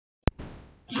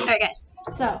Alright guys,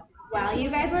 so while you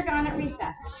guys were gone at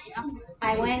recess,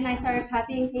 I went and I started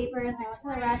copying papers, I went to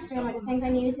the restroom, I did things I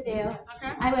needed to do.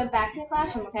 I went back to the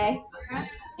classroom, okay?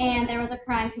 And there was a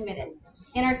crime committed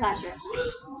in our classroom.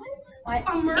 What?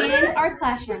 A murder? In our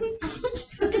classroom.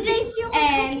 Did they steal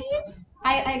and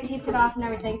I taped it off and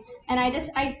everything. And I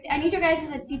need your guys'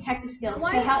 detective skills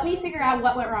to help me figure out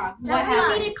what went wrong. What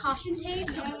happened? Needed caution tape?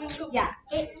 Yeah.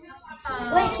 Wait,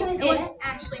 can we see it?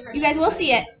 Actually, you guys will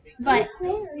see it. But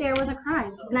there was a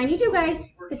crime. And I need you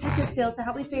guys' detective skills to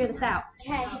help me figure this out.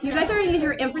 Okay. You guys are going to use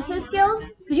your inferences skills.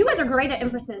 Because you guys are great at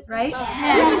inferences, right?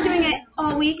 Yeah. You've been doing it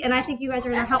all week, and I think you guys are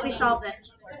going to help me solve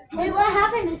this. Wait, what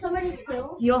happened? Did somebody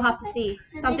steal? You'll have to see.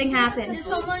 Something happened. Did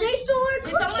somebody steal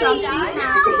Something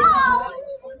happened.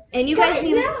 And you guys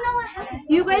need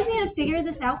to figure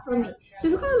this out for me. So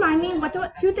who can remind me what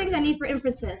two things I need for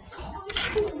inferences?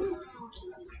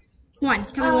 One.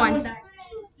 Tell me one.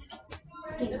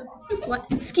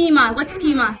 What schema? What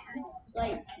schema?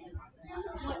 Like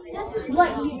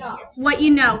what you know. What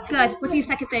you know. Good. What's the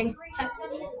second thing?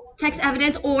 Text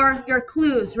evidence or your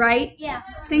clues, right? Yeah.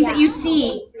 Things that you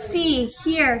see,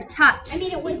 hear, touch. I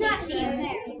mean, it was see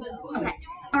there. Okay.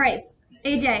 All right.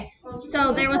 AJ.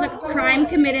 So there was a crime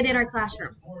committed in our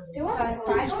classroom. There was a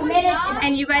crime committed,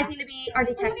 and you guys need to be our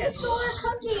detectives.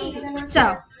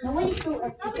 So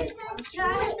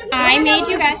I made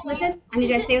you guys listen. I need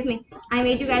you guys to stay with me. I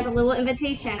made you guys a little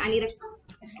invitation.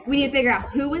 We need to figure out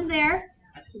who was there,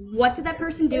 what did that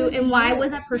person do, and why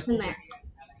was that person there.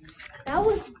 That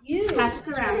was you. Pass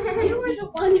this around. You were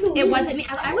the one who. It wasn't me.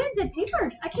 I went and did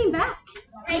papers. I came back,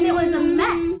 and it was a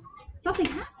mess. Something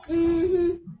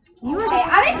happened. Okay,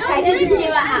 I'm excited to see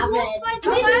what happened.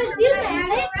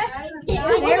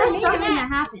 There was something that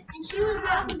happened. And she was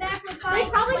walking back with they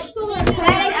probably stole it.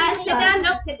 Sit down.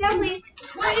 Nope. Sit down, please.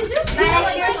 What is this?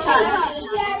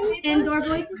 Indoor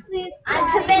voices, please.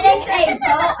 I'm committing a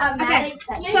vote on Okay.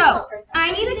 So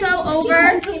I need to go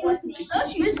over. What?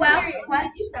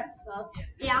 You set this up.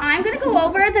 Yeah. I'm gonna go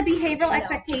over the behavioral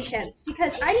expectations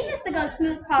because I need this to go as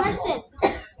smooth as possible.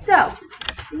 So,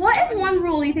 what is one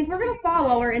rule you think we're gonna follow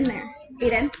while we're in there,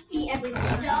 Aiden? Eat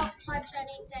everything. Don't touch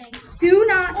anything. Do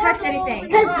not touch anything.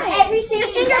 Because everything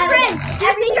is fingerprints.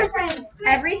 Fingerprints.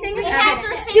 Everything is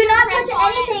evidence. Do not touch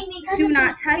anything because do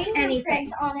not touch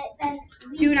anything. On it, then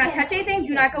do not touch anything.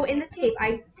 Do not go in the tape.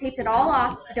 I taped it all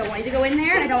off. I don't want you to go in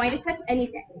there, and I don't want you to touch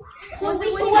anything. So I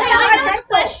got a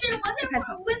question. Was it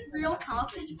wrong with real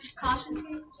caution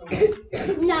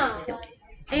tape? No.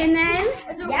 And then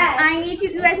yes. I need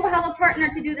you guys will have a partner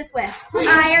to do this with.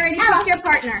 I already picked your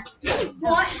partner.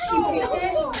 What?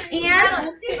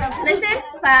 And listen,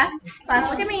 class,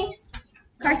 look at me.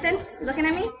 Carson, looking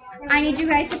at me. I need you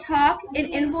guys to talk in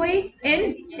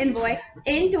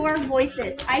indoor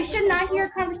voices. I should not hear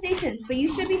conversations, but you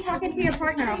should be talking to your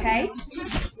partner, okay?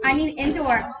 I need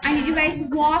indoor. I need you guys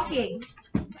walking.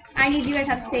 I need you guys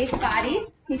to have safe bodies.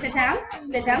 Can you sit down?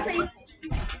 Sit down, please.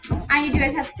 I need you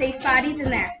guys to have safe bodies in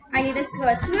there. I need this to go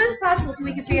as smooth as possible so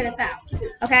we can figure this out.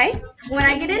 Okay? When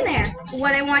I get in there,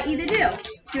 what I want you to do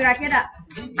not get up.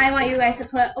 I want you guys to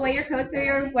put away your coats or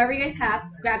your whatever you guys have.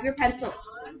 Grab your pencils.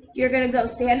 You're going to go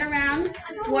stand around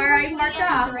where I marked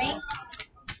off.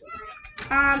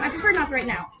 I prefer not to right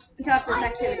now until after this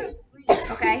activity.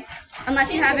 Okay?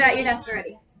 Unless you have it at your desk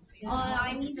already.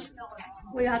 I need to know.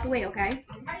 Well, you'll have to wait, okay?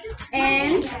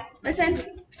 And listen.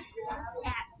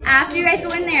 After you guys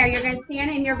go in there, you're going to stand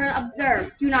and you're going to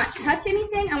observe. Do not touch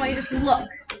anything. I want you to just look.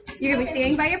 You're going to be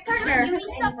standing by your partner.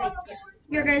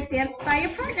 You're going to stand by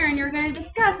your partner and you're going to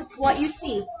discuss what you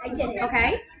see.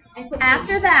 Okay?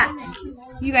 After that,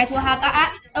 you guys will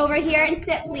have over here and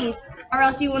sit, please, or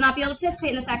else you will not be able to participate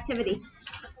in this activity.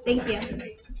 Thank you.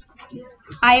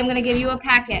 I am going to give you a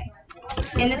packet.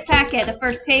 In this packet, the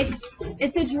first page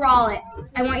is to draw it.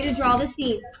 I want you to draw the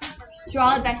scene.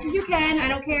 Draw it best as you can. I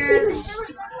don't care if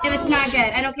it's not good.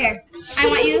 I don't care. I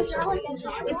want you,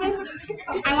 listen,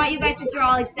 I want you guys to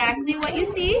draw exactly what you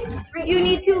see. You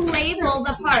need to label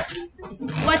the parts.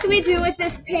 What do we do with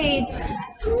this page,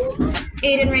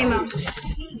 Aiden Ramo?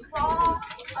 You draw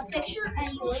a picture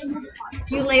and you label the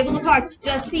parts. You label the parts,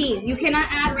 just scene. You cannot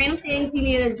add random things. You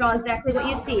need to draw exactly what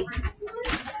you see.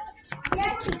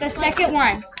 The second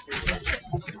one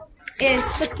is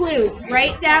the clues.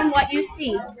 Write down what you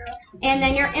see. And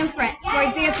then your inference. For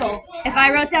example, if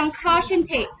I wrote down caution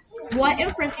tape, what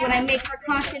inference would I make for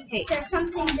caution tape? There's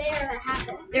something there that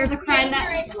happened. There's a crime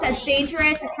that says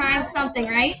dangerous, a crime, something,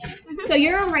 right? So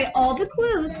you're going to write all the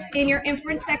clues in your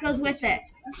inference that goes with it.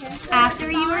 After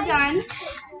you are done,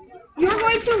 you're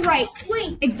going to write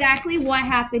exactly what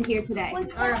happened here today.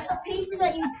 Was that the paper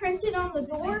that you printed on the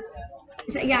door?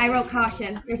 Yeah, I wrote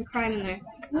caution. There's a crime in there.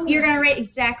 You're gonna write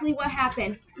exactly what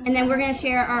happened, and then we're gonna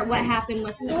share our what happened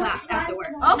with the class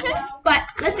afterwards. Okay. But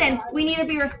listen, we need to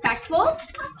be respectful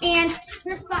and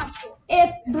responsible.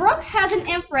 If Brooke has an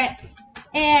inference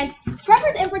and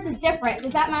Trevor's inference is different,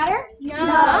 does that matter?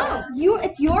 No.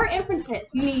 It's your inferences.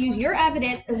 You need to use your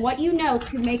evidence and what you know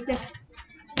to make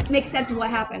sense of what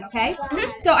happened. Okay?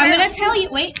 So I'm gonna tell you.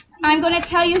 Wait. I'm gonna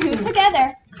tell you who's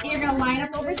together, and you're gonna line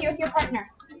up over here with your partner.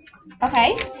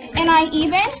 Okay? And I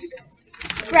even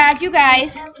grabbed you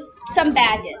guys some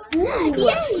badges. Yay.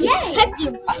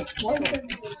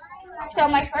 So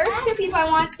my first two people I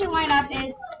want to line up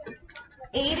is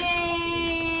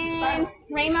Aiden,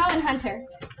 Ramo, and Hunter.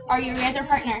 You guys are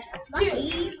partners?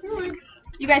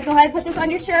 You guys go ahead and put this on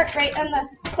your shirt, right on the,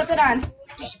 clip it on.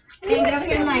 And get over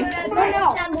here in line.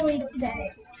 Assembly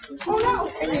today.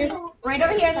 Right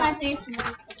over here in line, please.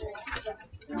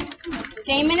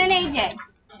 Damon and AJ.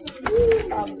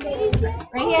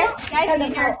 Right here. Guys, you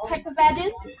need your type of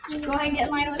badges. Go ahead and get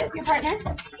in line with your partner.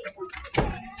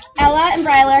 Ella and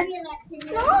Bryler.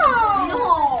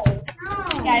 No.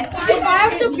 Guys. If I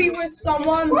have to be with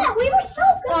someone, What? We were so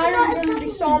good. I'm at going to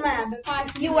be assembly. so mad.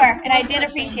 You were, and I did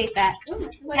appreciate that.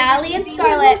 Callie and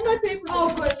Scarlett. Oh,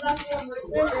 good. That's one of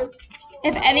my favorites.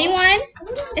 If anyone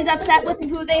is upset with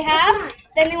who they have,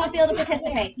 then they won't be able to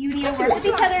participate. You need to work with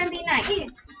each other and be nice.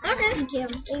 Thank you.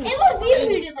 It was you who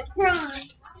did the crime.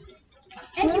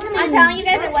 I'm telling you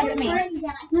guys, it wasn't me.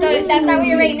 So that's not what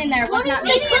you're writing in there. It was not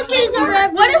me. Cookies are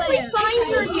everywhere. What if we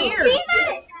find her here?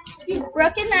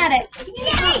 Brooke and Maddox.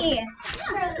 Yay!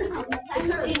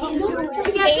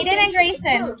 Aiden and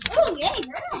Grayson. Oh, yay.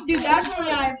 Dude, that's when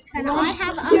I have if I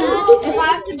have to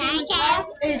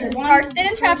Karsten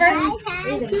and Trevor.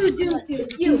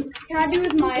 Dude, you. Can I be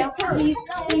with Maya? Please.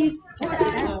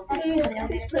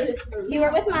 You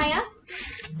were with Maya.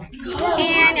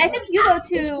 And I think you go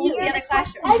to the other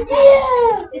classroom.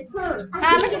 It's her.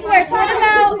 Mrs. Wirtz, what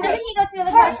about, doesn't he go to the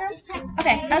other classroom?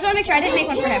 Okay, I just want to make sure I didn't make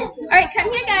one for him. All right,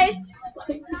 come here, guys.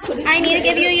 I need to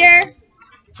give you your,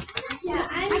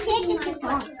 I can't get this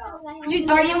one.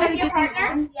 are you with your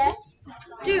partner? Yes.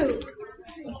 Dude.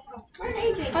 Come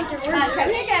here,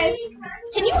 guys.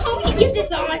 Can you help me get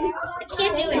this on? I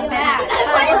can't do it bad.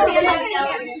 Stand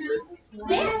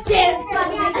by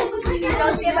the elevator. Go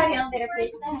stand by the elevator,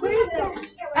 please.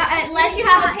 Unless you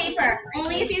have a paper.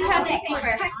 Only if you have this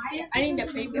paper. I need to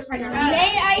pay your partner.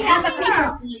 May I have a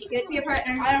paper, please? Give it to your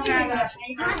partner. I don't have that.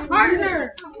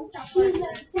 Partner. Well,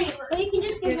 you can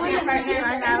just Give give it to your partner. I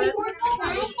have it.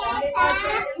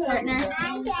 Partner.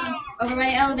 Over by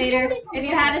the elevator. If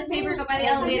you have this paper, go by the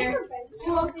elevator.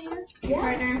 Your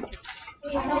partner.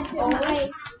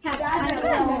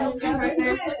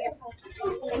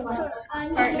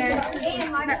 Partner.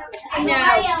 No.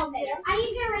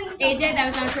 AJ, that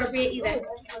was not appropriate either.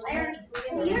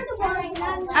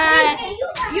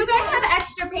 You guys have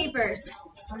extra papers.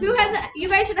 Who has? You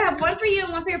guys should have one for you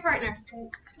and one for your partner.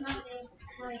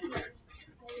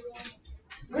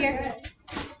 Here.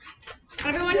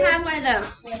 Everyone have one of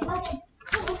those.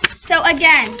 So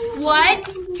again,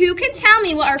 who can tell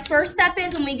me what our first step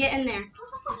is when we get in there?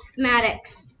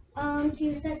 Maddox.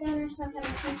 To sit down or something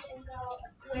and go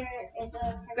where it's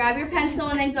Grab your pencil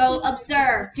and then go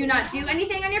observe. Do not do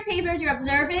anything on your papers. You're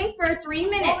observing for 3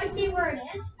 minutes. What was the word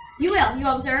is? You will.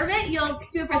 You'll observe it. You'll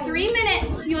do it for 3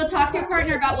 minutes. You will talk to your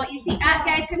partner about what you see.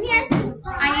 Guys, come here.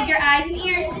 I need your eyes and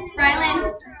ears.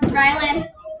 Rylan.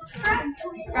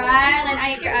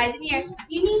 I need your eyes and ears.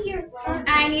 You need your.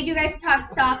 I need you guys to talk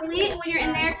softly when you're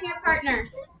in there to your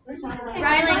partners.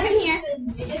 Rylan, come here.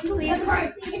 Please.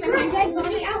 Is there a dead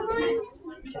body outline?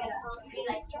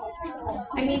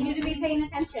 I need you to be paying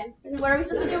attention. What are we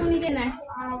supposed to do when we get in there?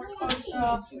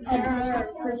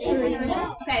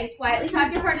 Okay, quietly talk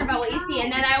to your partner about what you see,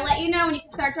 and then I will let you know when you can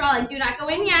start drawing. Do not go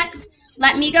in yet.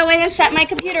 Let me go in and set my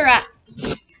computer up.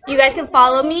 You guys can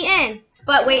follow me in,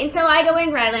 but wait until I go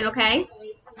in, Rylan, okay?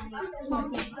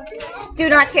 Do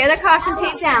not tear the caution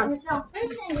tape down.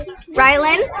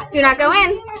 Rylan, do not go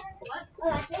in.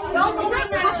 Don't go in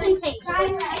caution tape.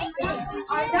 I'm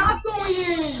not going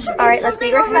in. All right, let's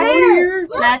be respectful.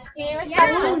 Let's be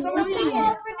respectful.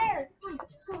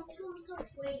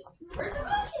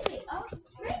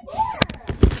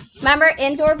 Remember,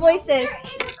 indoor voices.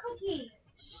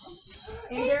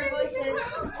 Indoor voices.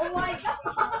 Oh my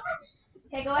god.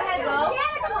 Okay, go ahead, go.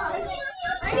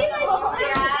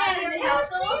 Grab your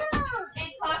pencil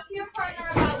and talk to your partner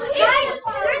about what you see.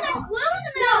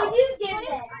 No, you did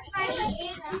this.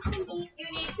 You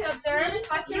need to observe and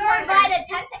talk to your You're partner. by the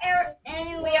 10th error.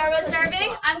 And We are observing.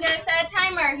 I'm going to set a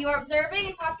timer. You are observing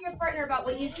and talk to your partner about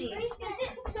what you see.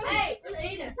 Hey,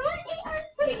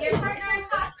 Get your partner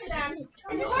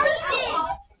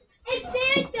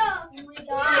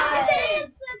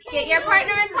your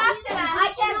partner and talk to them.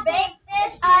 I can bake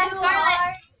this.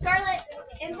 Scarlett,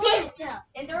 Santa.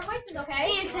 indoor voices,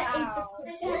 okay? Santa.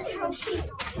 That's how she.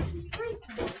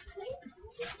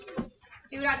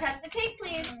 Do not touch the cake,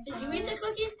 please. Did you eat the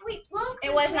cookies? Wait, look.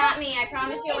 It was not me. I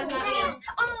promise you it was not me.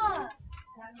 Santa.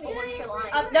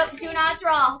 No, do not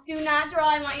draw. Do not draw.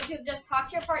 I want you to just talk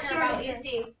to your partner about what you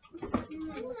see.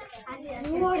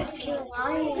 What if you're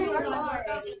lying?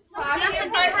 Talk to your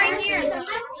partner. Right here.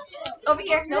 Over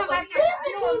here. No,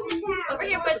 over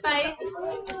here with my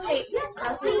tape.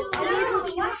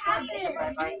 What happened?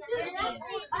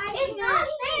 It's not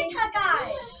Santa,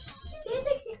 guys.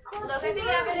 Look at the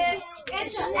evidence.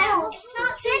 It's not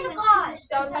Santa Claus.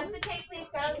 Don't touch the tape, please,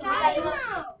 Scarlett. Guys,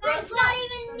 it's not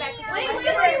even me. Wait.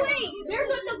 There's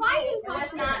a dividing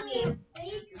That's not me.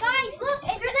 Guys, look,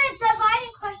 there's a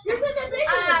dividing question. I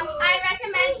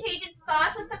recommend changing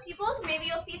spots with some people, so maybe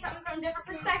you'll see something from a different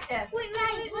perspective. Wait,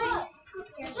 guys, look.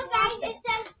 Look, guys, it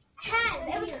says 10.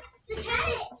 It's a 10.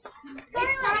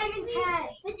 It's not even 10.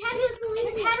 The 10 is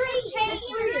changed.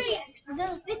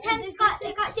 The 10's got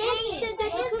changed. Said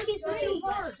that the cookies were too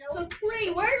hard. So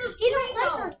 3. Where's You don't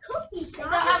like our cookies, So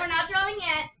guys. we're not drawing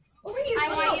yet. I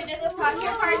want you just to talk to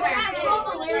your partner.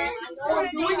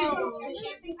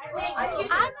 I'm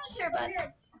not sure, but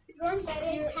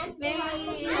maybe I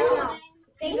don't know.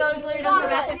 You can go glue it on the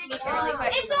best if you need to really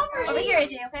quick. It's over Here,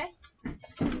 AJ, okay?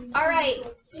 Alright,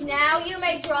 now you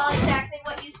may draw exactly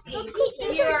what you see.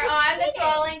 You are on the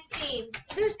drawing scene.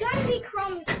 There's gotta be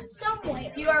crumbs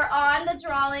somewhere. You are on the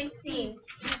drawing scene.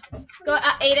 Go,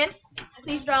 Aiden,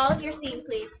 please draw your scene,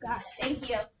 please. Thank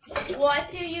you. What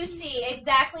do you see?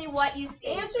 Exactly what you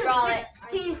see. Draw it.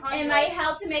 It might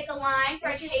help to make a line for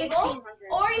a table,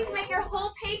 or you can make your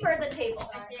whole paper the table.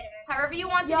 However you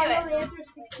want to do it.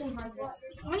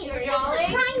 You're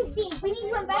drawing Crime scene. We need to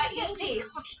what you investigate. see.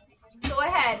 Go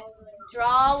ahead.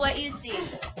 Draw what you see. We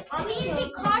need to be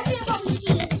confident about what we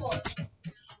see.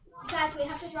 Guys, we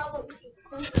have to draw what we see.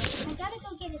 I gotta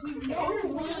go get his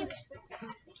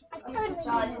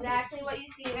Draw exactly what you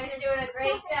see. You guys are doing a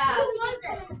great job. Who was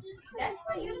this? That's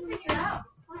what you can figure out.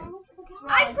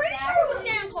 I'm pretty sure it was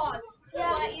Santa Claus.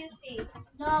 What you see.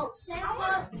 No, Santa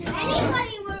Claus.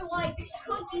 Anybody would like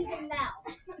cookies and milk.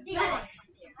 Be honest.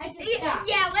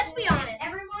 Yeah, let's be honest.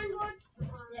 Everyone would.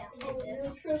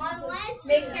 Unless.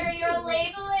 Make sure you're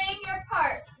labeling your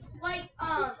parts. Like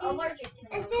allergic.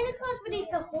 And Santa Claus would eat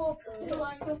the whole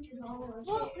cookie.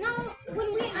 Well, no. When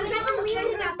we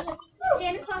have cookies,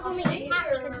 Santa Claus only eats half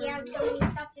because he has so many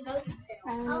stuff to go through.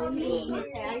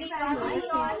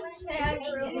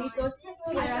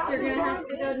 You're gonna have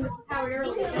to go to Howard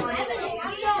early.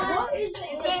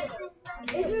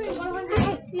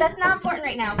 That's not important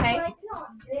right now, okay? But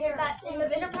in the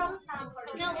bigger problem,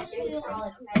 no, we should do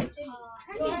all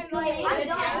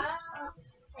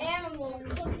Animal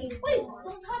cookies. Wait,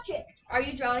 don't touch it. Are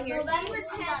you drawing yours? November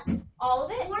 10th. All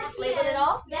of it? Labeled it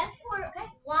all? That's for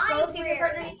Go see if your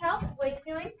partner needs help. What he's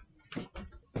doing.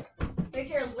 Make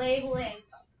sure you're labeling.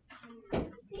 Do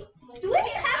we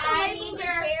have I a label need for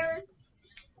your- chairs?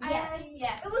 Yes.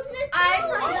 Yes. It was Miss I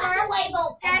Bailey. prefer-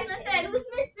 label. Guys, It listen. was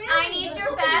Miss Bailey. I need your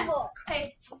Cookie best. book.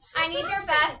 Okay. I need your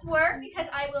best work because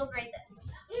I will grade this.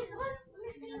 It was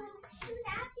Miss Bailey. She was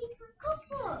asking for a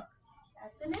cookbook.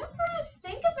 That's an inference.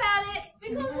 Think about it.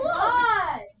 Because look.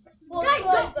 Well, Guys,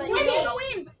 look, but you when didn't you go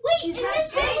in. Wait, and Miss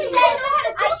Bailey didn't know how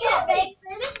to cook it.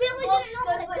 Miss Bailey didn't know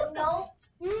how to cook it.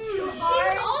 She was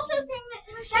also saying that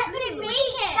she couldn't make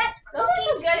it. That's Those are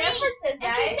some good sweet. inferences, And she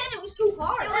guys. said it was too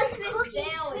hard. It was Miss Cookie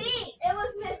Bailey. sweet. It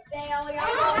was Miss Bailey.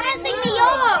 messing me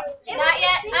up. Not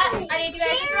yet. I need you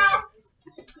guys to draw.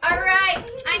 All right.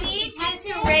 I need you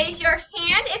to raise your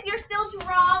hand if you're still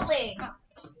drawing.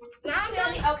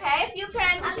 Okay. If you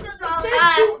can. I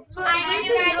need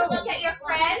you guys to look at your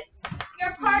friends,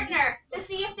 your partner, to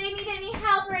see if they need any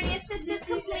help or any assistance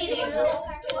completing.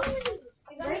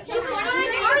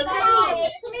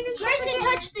 Grayson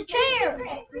touched the chair.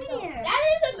 That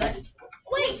is a good.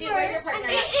 Wait, See, where's your partner?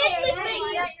 it is Miss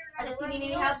Bailey. Does he need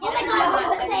any help? Oh my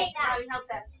God, I need that. to help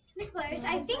them. Miss Claire's,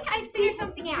 I think I figured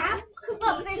something out.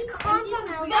 Look, there's crumbs on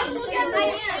the Guys, left look at my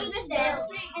hands. and then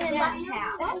left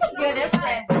half. That's a good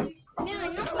inference. But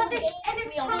there's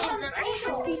crumbs on the right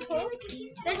half.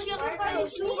 Then she also said it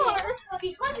was too hard.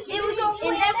 Because It was only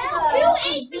and that was too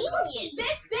inconvenient.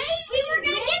 Miss Bailey, we were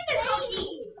gonna get the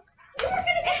cookies. We were gonna.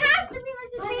 It has to be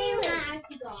Mrs. Bailey.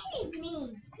 She's mean.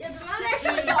 Yeah, but not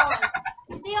actually gone.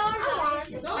 They are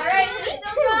gone. All right, who's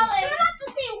still drawing? They're not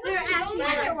the same. They're cookies. actually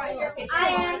They're not. right there. I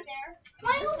am. Right there.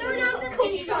 Michael, they're not the Did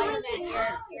same. you draw your cookies.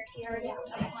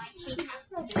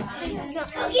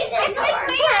 Cookies and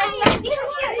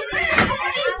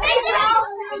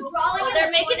Well,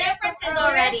 they're making inferences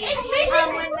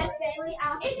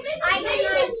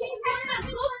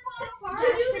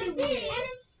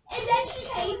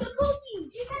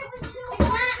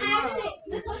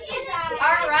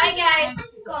Alright,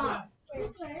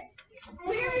 guys.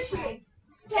 Where is she?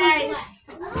 Guys,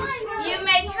 you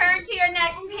may turn to your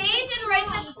next page and write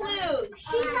the clues.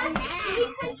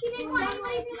 Because she didn't want to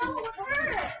leave it all with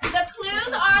her. The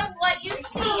clues are what you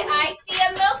see. I see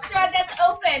a milk jug that's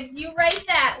open. You write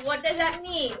that. What does that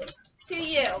mean to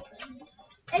you?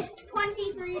 It's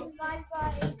 23 divided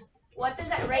by. What does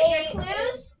that write your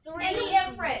clues? And the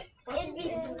inference. It'd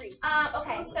be 3.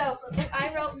 Okay, so if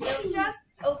I wrote milk jug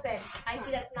open, I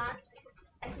see that's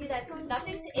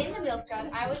nothing's in the milk jug.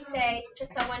 I would say to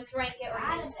someone, drink it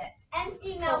or use it.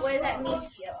 Empty So milk. what does that mean to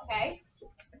you? Okay.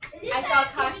 I saw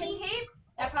caution tape.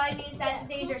 That probably means that's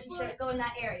dangerous. You shouldn't go in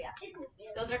that area.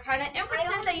 Those are kind of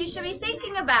inferences that you should be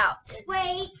thinking about.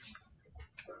 Wait.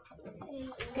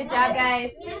 Good job,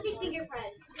 guys. Empty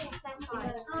fingerprints.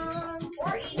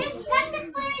 This pen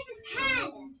displays his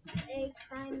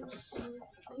pen.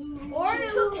 Or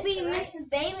it will be Mrs.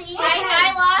 Bailey.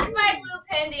 I lost my blue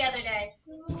pen the other day,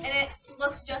 and it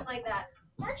looks just like that.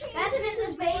 That's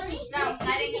Mrs. Bailey. No,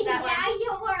 I didn't use that one. Yeah,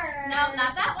 you were. No,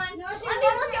 not that one. No, let me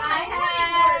look at I my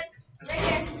had right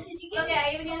here. Okay,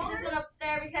 I even used this one up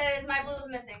there because my blue was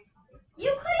missing. You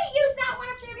couldn't use that one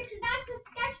up there because that's a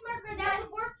sketch marker that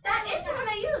would work. That is the one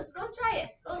I used. Go try it.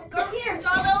 Go here.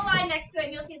 Draw a little line next to it,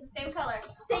 and you'll see it's the same color.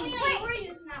 Same. Wait, we're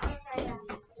using that one.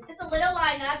 Just a little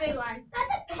line, not a big line. That's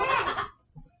a pen.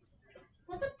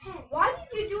 That's a pen. Why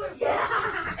did you do it?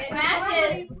 It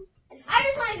matches. I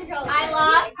just wanted to draw. I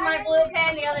lost my blue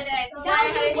pen the other day. That's why I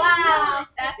had to use Wow. this.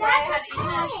 That's why I had to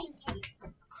use this.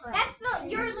 That's not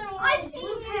your little. I've seen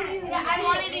you. Yeah, I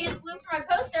wanted to use blue for my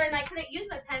poster, and I couldn't use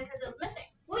my pen because it was missing.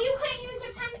 Well, you couldn't use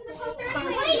your pen for the poster.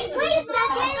 Wait a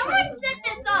second. Someone set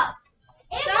this up.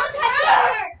 It was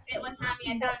her. It was not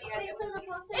me. I found you guys.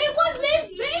 It was Miss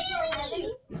Bailey.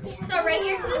 So write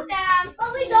your clues down.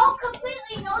 But we don't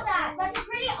completely know that. That's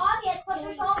pretty obvious, but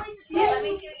there's always a Here, let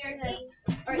me see what yours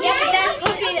is. Or yeah, but that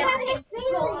could be it. Miss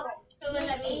Bailey. So what does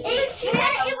that mean? She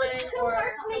said it was too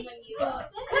hard to make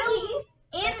cookies.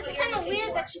 And it's kind of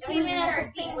weird that she came in at her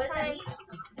seat. What does that mean?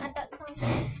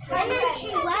 And then she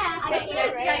left. Okay, you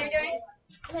guys see how you're doing?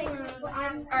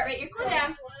 Alright, write your clue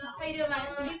down. How you doing,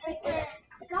 Mom?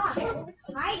 God, it was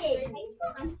hiding.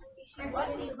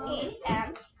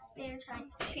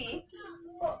 E-M-P.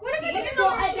 What are we doing? So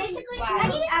I basically I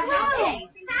need a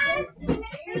clue.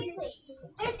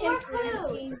 There's more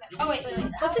clues. Oh, wait. This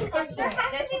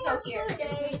will go here.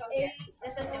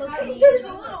 This is inference.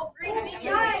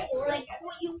 Guys, like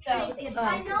what you So, I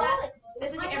know.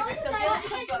 this is the inference. So, what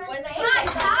is it?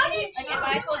 How did Like, if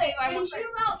I told you I want she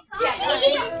wrote Yeah, she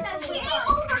ate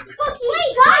over cookies.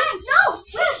 Wait, guys, no.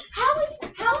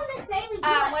 Wait, how Miss Bailey do it?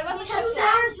 What about the Because she was poster?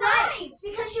 outside.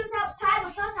 Because she was outside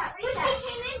with us at recess. But she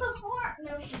came in before.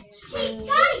 No, she didn't. She came in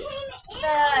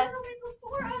a little bit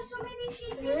before us, so maybe she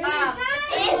came inside.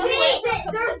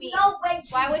 There's no way.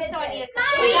 Why would someone need a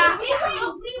Guys,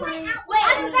 cookie? we went out. Wait,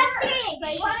 I'm investigating.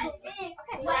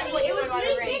 That's what you would want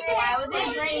to rate. Why would they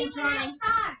bring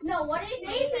No, what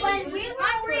if when we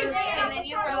were there and then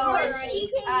you wrote, she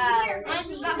came here. no,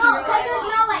 No, because there's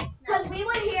no way. Because we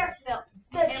would hear the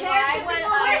And chair why took would,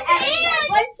 over and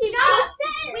what she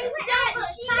said. We went out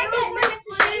outside with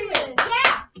Mrs. Bailey.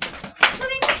 Yeah. So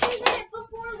maybe she did it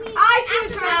before we.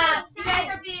 you guys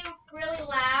are being really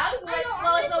loud.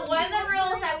 Well, it's one of the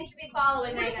rules that we should be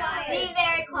following right now. Be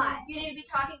very quiet. You need to be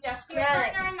talking just to your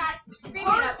partner and not screaming,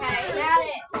 okay? Got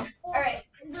it. Alright.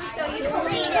 So you can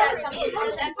read that something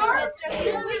says that's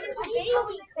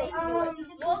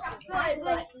Looks good,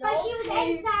 but he was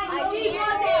inside.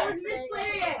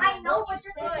 I know, but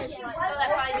just good. so that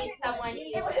probably means someone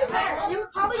used it, okay? You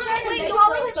were probably trying to make it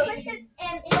twisted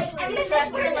and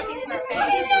That's what you're looking for,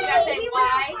 okay? You gotta say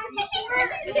why.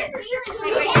 Say where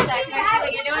you're at. Can I see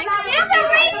what you're doing? It's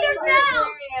erasers now.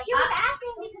 She was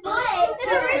asking because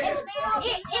it's erasers now.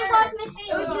 It was Miss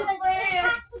Bailey because it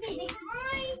has to be because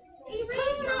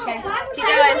Okay. Keep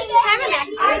going.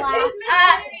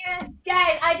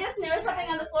 Guys, I just noticed something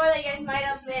on the floor that you guys might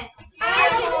have missed.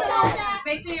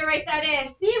 Make sure you write that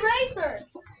in. the eraser.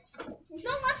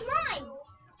 No, that's mine.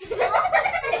 Is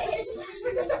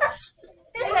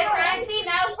it crime scene?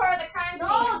 That was part of the crime No,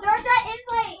 scene. there's that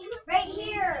invite right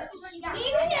here. Maybe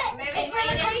they didn't when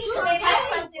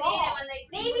they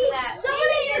Maybe do that.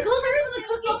 somebody is cookies for the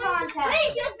cookie contest.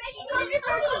 Wait, he was making cookies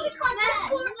for the cookie contest.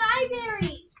 Smethport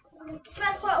Library.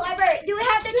 Smethport Library. Do we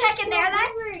have to check in there then?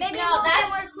 Maybe No, we'll that's- get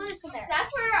more clues from there. That's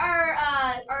where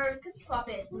our cookie swap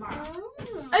is tomorrow.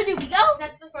 Oh, do we go?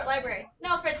 That's the Fort Library.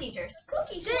 No, for teachers.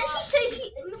 Cookies. Didn't she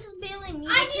say Mrs. Bailey needed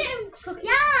I didn't. Cookies.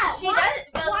 Yeah. She does.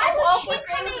 So Why all would she fourth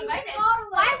come graders in? invited.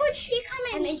 Why would she come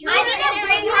in? I need to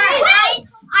bring her.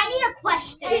 I need a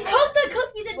question. She took the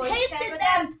cookies and Boys, can I tasted go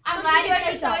them. I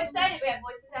so excited. We have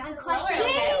voices after the lower.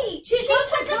 Wait, she took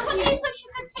the cookies so she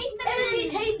could taste them. And she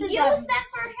tasted Use them. them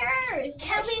for hers.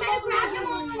 Kelly, look around them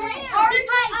all around.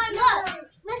 Because look,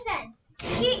 listen.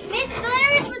 Miss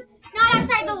Valerius was not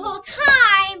outside the whole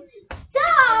time, so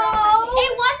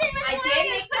it wasn't Miss I did Valerius.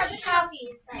 make some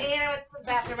copies. And I went to the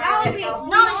bathroom.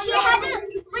 No, she had to.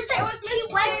 Listen, she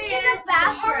went to the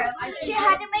bathroom. She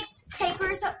had to make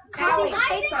papers, copies of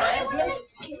paper.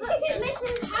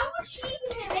 Listen, how was she?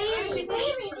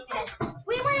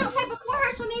 We went outside before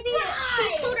her, so maybe she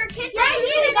told her kids that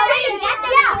she was going to get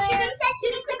them. So she said she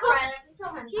needs to go.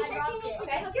 She said she needs to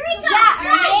go. Here we go. Yeah,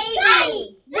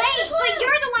 maybe. Wait, but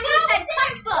you're the one who said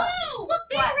cookbook. Look,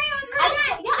 they ran on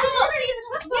cookbook.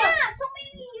 Yeah, so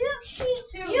maybe you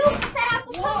set out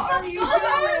the cookbook. You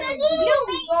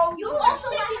also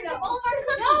left all of our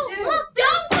cookies. Look,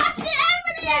 don't touch the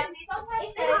evidence.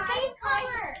 It's the same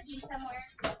color.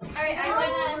 Alright, I'm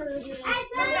going to...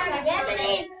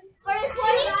 Evidence. Can you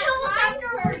tell us after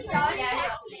we're done?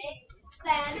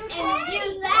 And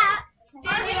use that.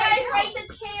 Did you guys write the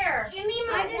chair? Give me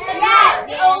my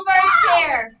Yes, over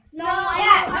chair. No,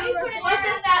 What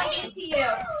does that mean to you?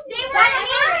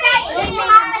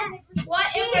 What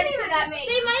difference could that make?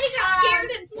 They might have got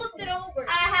scared and flipped it over.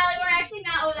 Hallie, we're actually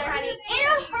not over there, honey.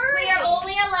 It'll hurt. We are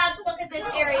only allowed to look at this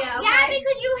area, okay? Yeah,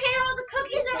 because you hid all the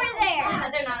cookies over there.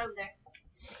 They're not over there.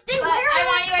 Then But where I are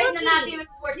want my you guys to not be cookies? with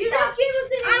sports You stuff. just gave us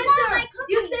an I want my answer.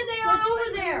 cookies. You said they aren't over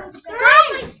there. They're on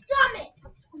my stomach.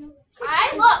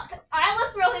 I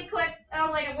looked really quick. I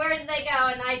was like, where did they go?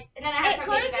 And then I had to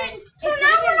forget you guys. So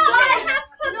now we're not gonna have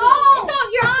cookies. No. It's all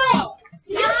your fault.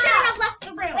 You shouldn't have left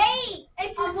the room. Wait,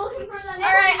 I'm looking for them.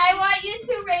 Alright, I want you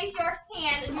to raise your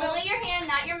hand, only your hand,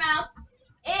 not your mouth,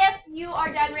 if you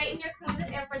are done rating your clues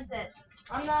and inferences.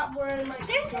 I'm not wearing my.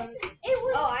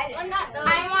 I'm not done.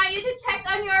 I want you to check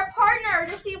on your partner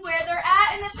to see where they're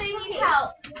at and if they need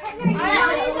help.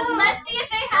 Let's see if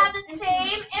they have the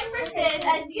same inferences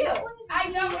as you. I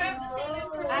don't have the same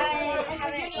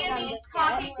information. You need to be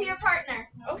talking to your partner.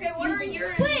 Okay, what are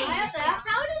your? Wait, I have that.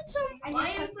 how did some?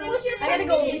 What's your? I gotta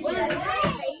go. What is it?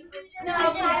 No,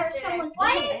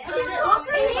 Why did she talk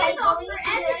her hand off for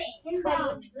evidence?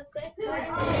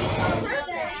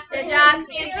 Good job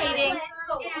communicating.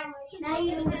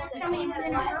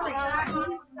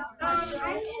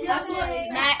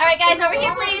 Alright guys, over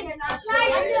here please.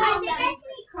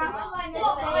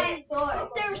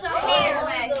 There's a hair.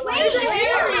 There's a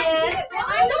hair.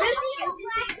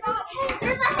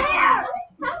 There's a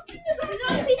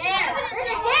hair. There's a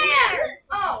hair.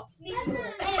 Oh,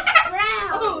 It's brown.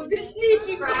 oh, the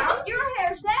sneaky Brown? Your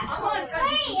hair's that color.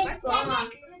 Wait, it's second.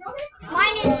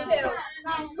 Mine is too.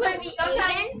 Don't touch.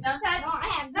 Don't touch.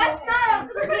 That's not.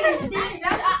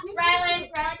 Rylan,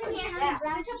 come here.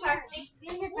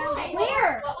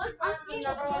 Where? What was the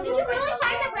number one? Did you really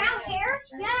find the brown hair?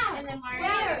 Yeah. And then Mario.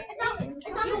 Where? It's on the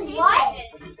table. What?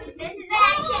 This is the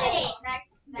activity.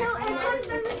 Next. So it comes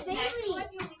from the Bailey.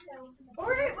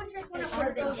 Or it was just one of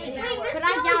her babies. But I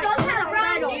doubt it. It's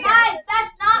outside over there. Guys,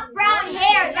 that's not brown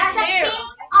hair. That's a Hair.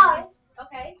 piece of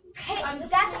Okay.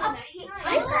 that's a piece.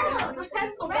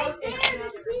 Pencil. Right there.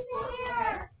 There's a piece of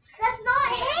hair. That's not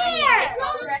hair. It's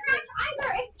not a strip either.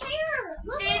 It's hair.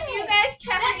 Look Did at you it. guys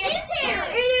check That your is hair.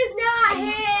 It is not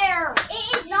hair. It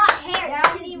is not hair.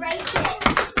 Did he erase it?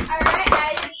 Alright,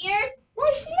 guys, ears.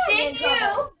 Did Did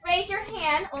you raise your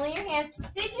hand, only your hand?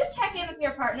 Did you check in with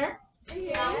your partner?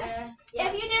 Yeah.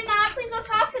 If you did not, please go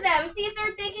talk to them. See if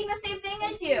they're thinking the same thing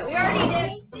as you. We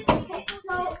already did.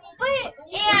 So, but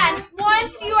And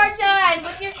once you are done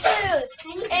with your clues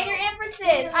and your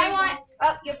inferences, I want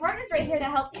your partner's right here to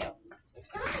help you.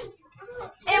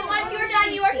 And once you're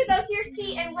done, you are to go to your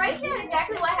seat and write down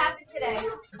exactly what happened today.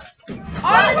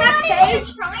 On the next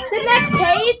page. The next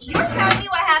page. You're telling me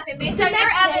what happened based on your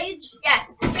evidence.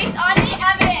 Yes, based on the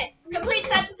evidence. Complete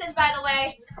sentences, by the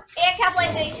way, and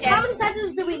capitalization. How many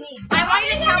sentences do we need? I want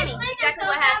you to tell me exactly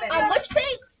what happened. On which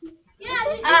page?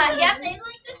 Yep.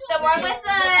 The one with the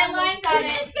lines on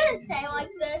it. It's gonna say like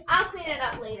this. I'll clean it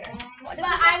up later. But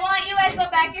I want you guys to go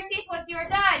back to your seats once you are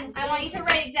done. I want you to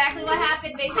write exactly what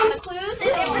happened based on the clues and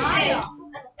inferences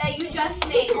that you just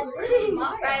made.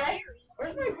 Riley?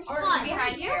 Where's my What?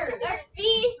 Behind you? There's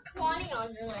V20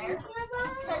 under there. It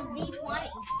says V20.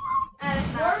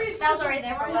 That was already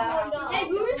there for a while. Hey,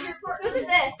 who is your partner? Whose is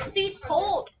this? See, it's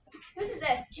cold. Whose is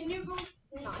this? Can you go?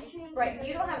 Right,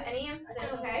 you don't have any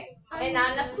inferences, okay? And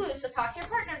not enough clues, so talk to your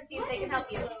partner and see if they can help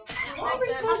you. She's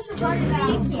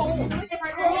cold.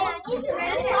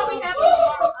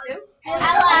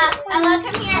 Ella, come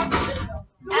here.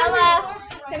 Ella,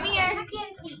 come here.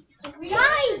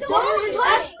 Guys, don't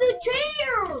touch the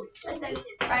chair. since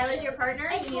Ryler's your partner,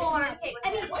 It's you need more. to communicate I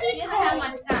with mean, him. He doesn't have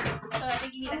much time, so I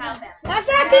think you need to help him. That's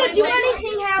not gonna do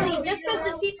anything, Hallie, just because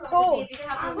the seat's cold. It's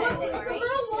a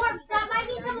little warm. That might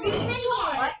be someone who's sitting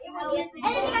in it. And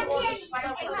then you guys hear it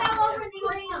fell over and they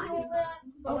were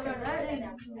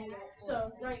on.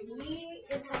 So, right,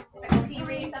 Can you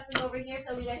bring yourself over here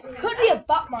so we guys can could be a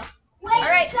butt mark. Wait,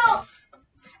 Alright. so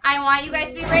I want you guys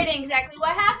to be rating exactly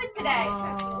what happened today.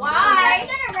 I'm Why?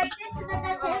 just gonna rate this and then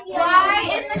that's it.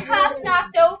 Why is the cup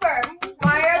knocked over?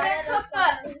 Why are there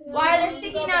cookbooks? Why are there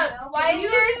sticky notes? Why is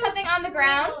there something on the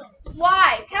ground?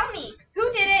 Why? Tell me. Who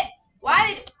did it?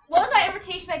 Why did? What was that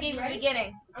invitation I gave you in the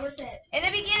beginning? In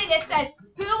the beginning it said,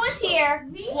 who was here,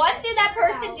 what did that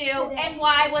person do, and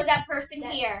why was that person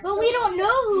here? But we don't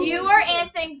know who. You are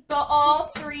answering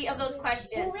all three of those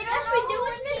questions. We don't know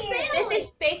who's here. This is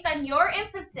based on your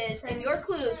inferences and your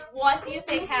clues. What do you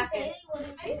think happened?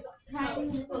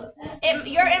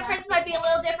 Your inference might be a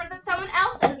little different than someone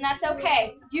else's, and that's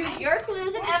okay. Use your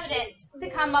clues and evidence to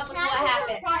come up with what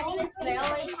happened.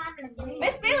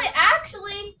 Miss Bailey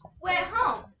actually went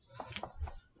home.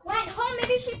 Went home.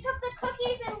 Maybe she took the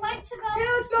cookies and went to go.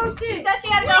 Yeah, let's go She see. said she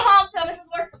had to go home, so Mrs.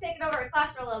 Wertz is taking over her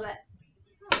class for a little bit.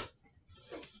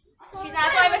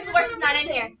 That's why Mrs. Wertz is not in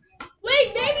here. Wait,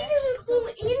 maybe there's a clue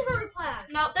in her class.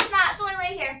 No, there's not. It's only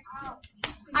right here.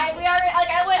 I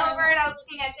went over and I was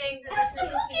looking at things.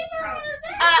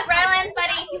 And Rylan,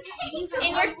 buddy,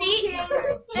 in your seat,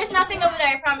 there's nothing over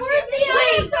there. I promise you.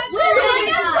 Wait, I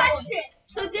got a question.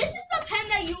 So this is the pen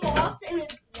that you lost and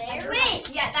it's there? Wait.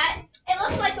 Yeah, it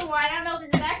looks like the one. I don't know if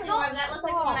it's exactly the one, but that looks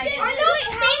like the one I did. Are those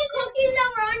the same cookies that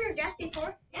were on your desk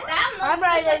before? That one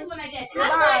looks like the one I did.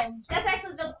 That's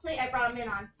actually the plate I brought them in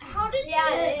on. How did Yeah,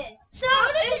 you? it is. So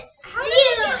how did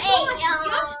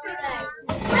yesterday.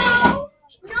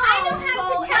 No, I don't have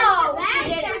to tell. That's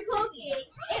the cookie.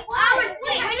 It was.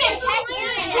 Wait, we didn't test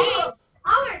it.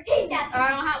 I'm gonna taste that.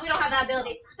 We don't have that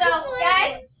ability. So,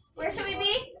 guys, where should we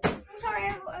be? Sorry,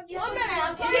 You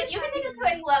can take a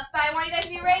quick look, but I want you guys to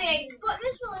be rating,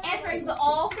 answering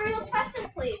all three of those questions,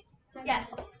 please. Yes.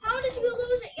 How did you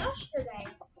lose it yesterday?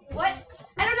 What?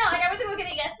 I don't know. Like I went to go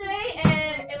get it yesterday,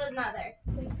 and it was not there.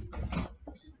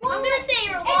 I'm gonna say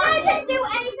you're lying. It doesn't do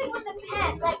anything with the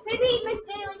pen. Like maybe Miss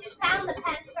Bailey just found the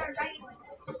pen and started writing with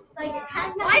it. Like it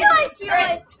has nothing. Why do I feel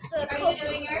like Are the you cookies?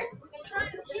 doing yours?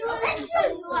 That's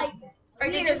just like. Or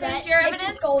did you finish your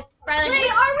evidence? Riley, Wait,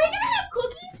 are we gonna have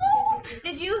cookies though?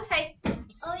 did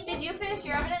you finish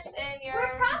your evidence and your?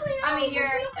 We're probably I mean your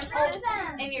inferences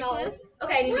and your clues.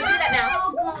 Okay, did you do that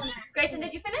now? Grayson,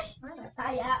 did you finish?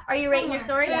 Yeah. Are you rating your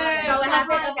story? Yeah. No, what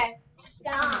happened? Okay.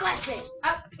 Stop.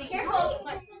 Oh, be careful.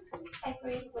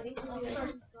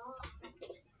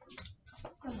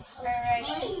 Alright.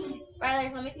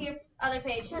 Riley, let me see your other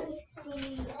page.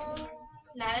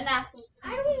 Not enough.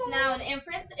 Now, an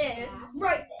inference is,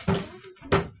 Right.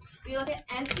 we look at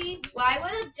empty. Why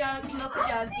would a milk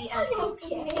jug be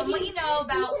empty? From what you know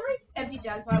about empty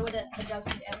jugs, why would a jug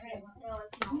be empty?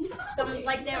 Someone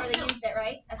like that, or they used it,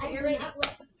 right? That's what you're rating.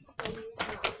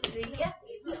 Yeah.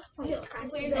 That's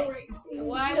what you're saying.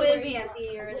 Why would it be empty?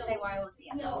 You're going to say why would it be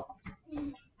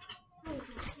empty.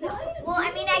 Well,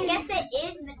 I mean, I guess it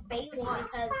is Miss Bailey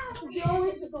because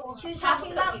she was Half a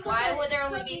talking about cookie. Why would there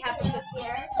only be half a cookie?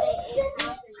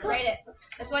 Rate it.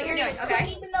 That's what you're doing, okay?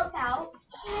 Cookies and milk out.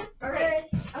 Alright.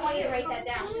 I want you to write that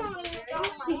down.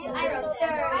 I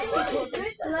wrote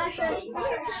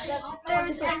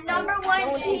there's a number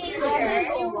one teacher.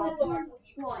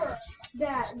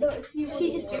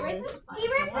 She just did this. He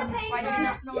ripped the paper. Why do you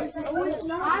not know what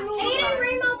Aiden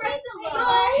Remo ripped the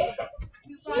book.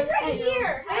 He's right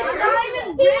here. I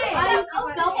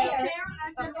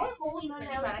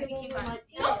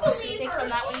Don't believe Take her. from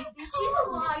that one you see? She's a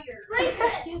liar.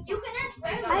 Grayson, you can ask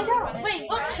Bailey. I know. Wait,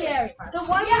 what chair? The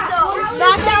one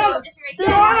Just erase the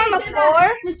that. one on the floor?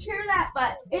 The chair that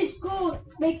But it's cold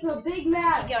makes a big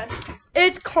mess. keep going.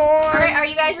 It's corn. Alright, are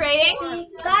you guys rating?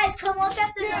 Guys, come look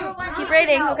at the number one. Keep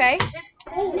rating, okay?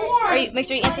 Make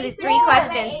sure you answer these three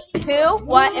questions. Who,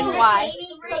 what, and why.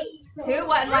 Who,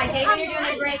 what, and why. David, you're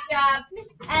doing a great job.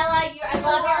 Ella, I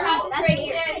love your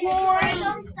concentration. I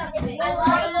love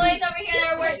the boys over here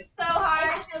that are working so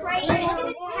hard.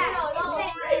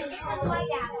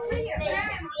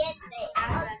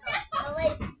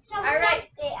 Alright.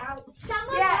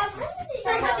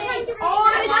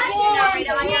 I want you to know,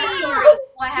 Rita, on your story,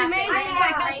 what happened.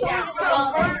 Write down.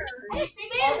 All of it.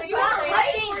 Good job.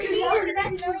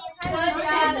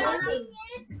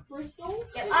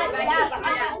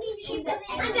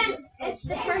 Yep, It's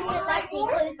the person left me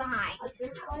clues behind.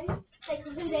 Like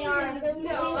who they are.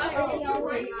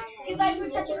 You guys were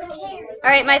touching the chair.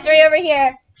 Alright, my three over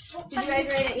here. Did you guys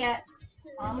rate it yet?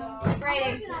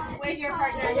 Rating. Where's your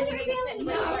partner? Are you sitting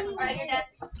with or at your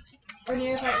desk? Or near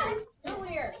your partner?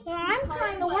 Well, I'm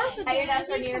trying to work with At your desk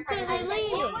or near your partner?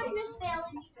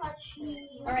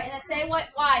 Alright, and then say what?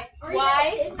 Why?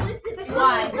 Why?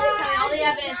 Why? Tell me all the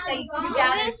evidence that you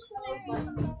gathered.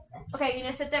 Okay, you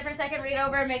just sit there for a second, read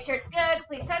over, make sure it's good,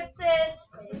 complete sentences.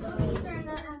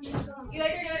 You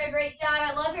guys are doing a great job.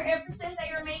 I love your inferences that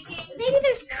you're making. Maybe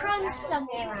there's crumbs Keep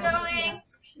somewhere. going.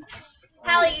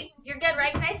 Hallie, you're good,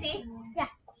 right? Can I see? Yeah.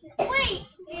 Wait!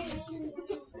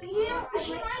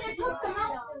 She might have took them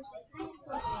out.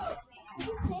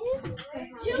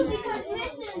 Two, because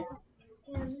Mrs.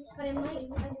 But it might,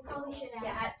 I probably should have.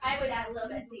 Yeah, I would add a little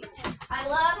bit. See, I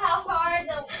love how hard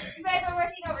you guys are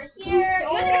working over here. You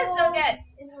guys are doing so good.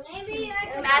 Maybe I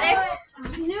could. Maddox,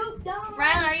 Snoop Dogg.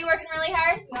 Rylan, are you working really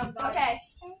hard? Okay.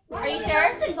 Are you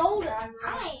sure? The golden.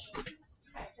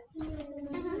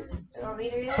 You want me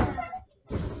to read it?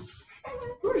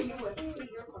 Who are you with?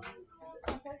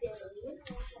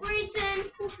 Grayson.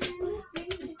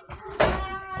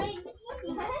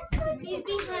 He's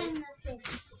behind the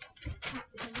fence.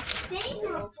 Same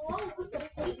or four with the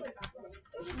papers on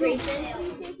it. Grayson.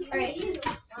 Alright. He's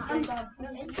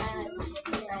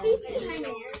behind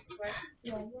the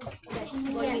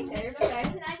What you say? Okay.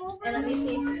 And let me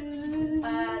see.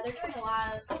 They're doing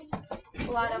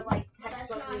a lot of like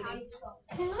textbook reading.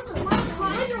 And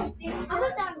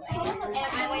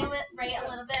I'm going to write a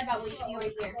little bit about what you see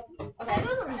right here. Okay.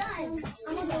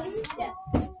 Yes.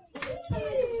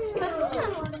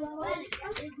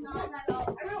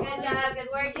 Good job. Good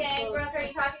working. Brooke, are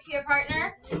you talking to your partner?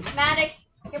 Maddox,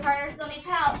 your partner still needs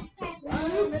help.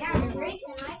 Yeah,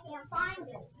 Grayson, I can't find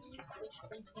it.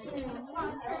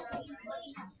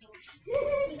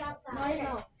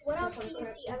 What else do you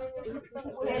see other than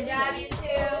Good job, you two.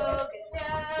 Good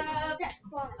job.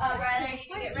 Riley, did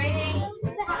you get rating?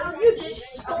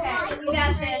 Okay, you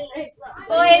got this.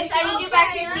 Boys, I need you back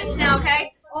to your seats now, okay?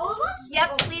 all of us?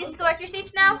 Yep, please go back to your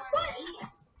seats now.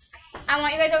 I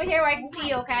want you guys over here where I can see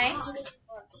you, okay?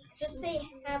 Just say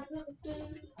have.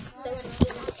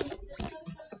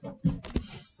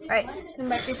 Alright, come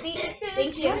back to your seat.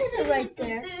 Thank you. What is it right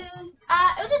there?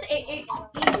 It was just easy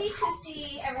to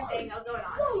see everything that was going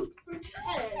on.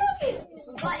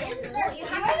 You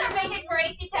guys are making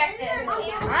great detectives.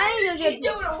 I need to get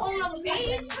doing a whole other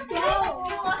page. You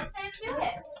lost it to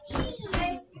it.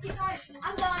 Okay, you keep going.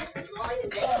 I'm done. It's all I can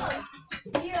think of.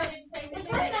 Did you say It's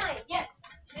who did it? not. Yes.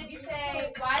 Did you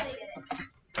say why they did it?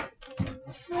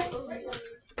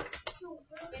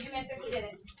 Did you answer who did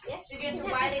it? Yes. Did you answer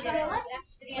why they did it?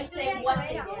 Did you answer say what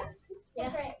they did?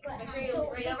 Yes. Make sure you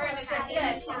read over and make sure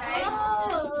it's good, okay?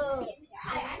 Oh.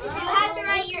 You have to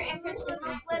write your inferences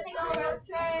and flip over.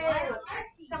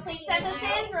 Complete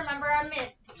sentences, remember our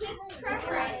mints.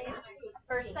 Alright.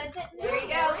 First sentence, there you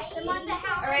go.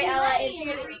 Alright, Ella, answer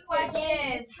your 3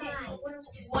 questions.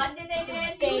 What did they do,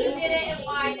 who did it, and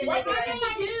why did they do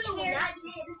it?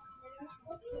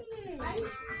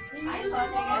 I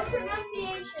apologize.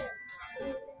 Pronunciation.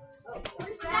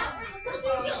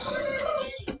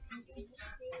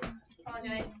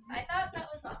 Apologize. I thought that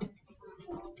was all.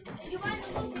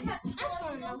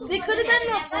 They could have been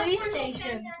the police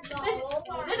station.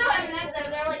 There's no evidence that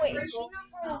they're like sprinkled.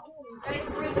 They're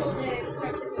sprinkled in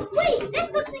pressure. Wait, this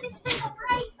looks like a sprinkle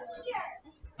right here.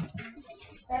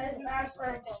 That is not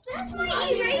sprinkle. That's my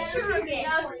eraser again.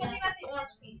 No, it's something about the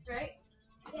orange piece, right?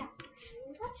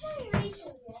 That's my eraser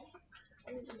again.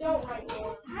 Don't write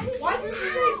more. Why did you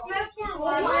say Smith for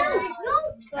library?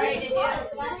 Alright, did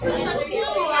you?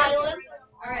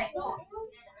 Alright.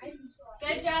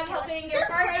 Good job helping your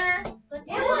partner. Wait,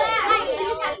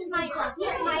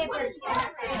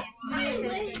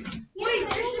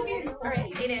 there should be. Alright,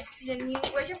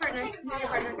 Aiden. Where's your partner? Where's your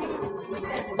partner?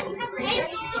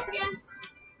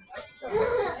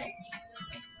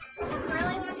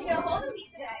 Really want to go home with me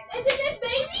today. Is it this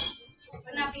baby?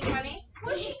 Wouldn't that be funny?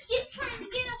 Well, she's trying to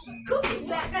get us some cookies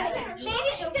back.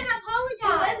 Maybe she's gonna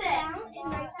apologize.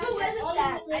 Who is it? I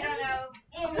don't know.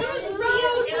 Who's It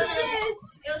Rose?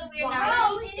 was a weird night.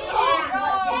 Rose.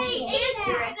 Hey,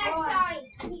 answer it next time.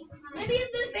 Maybe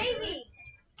it's this baby.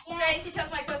 Say she took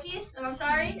my cookies, and I'm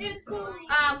sorry. It's cool.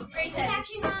 Grayson. It's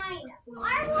actually mine.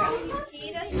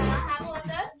 He does not have one of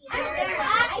those.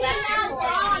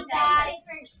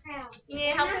 You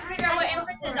need to help him figure out what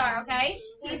inferences are, okay?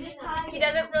 He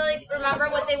doesn't really remember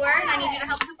what they were, and I need you to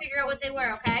help him figure out what they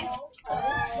were, okay?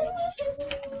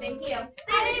 Thank you.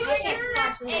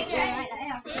 AJ.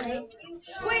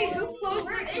 Wait, who closed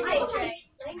where is AJ?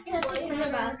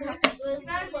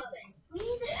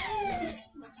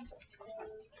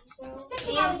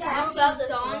 Ian, I'm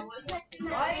Dawn.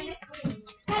 Right?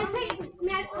 That's like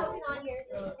Matt's token on your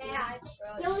badge.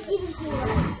 You'll look even cooler.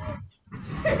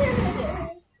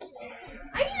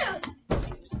 I need a.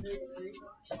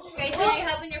 Okay, so are you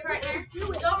helping your partner?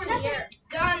 It's over here.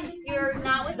 Done. You're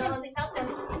not with him. Please help him.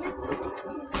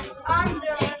 I'm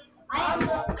done.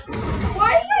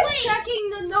 Why are you guys checking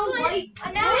the no white?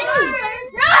 Run!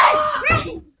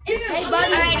 Hey,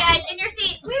 Alright, guys, in your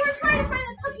seats. We were trying to find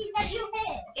the cookies that you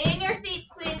hid. In your seats,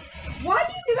 please. Why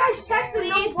did you guys check the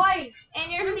no Please. white?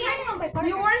 In your seats.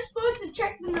 You weren't supposed to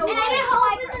check the no And I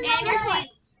white. didn't open In your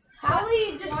seats.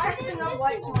 Hallie just checked the no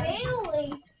white.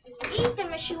 Bailey eat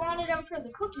them if she wanted them for the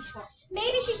cookie swap.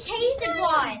 Maybe she tasted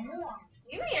one.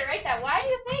 You need to write that. Why do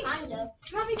you think? Kind of.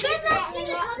 Because I seen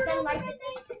it.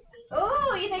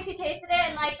 Oh, you think she tasted it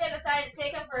and liked it and decided to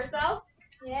take them for herself?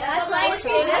 Yeah, That's what I was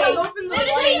Then thinking. open the What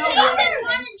if white she no tasted white.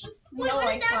 one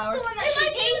and that's the one that she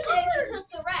tasted and she took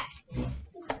the rest?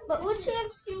 But would she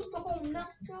have used the whole milk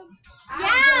jug?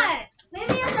 Yeah!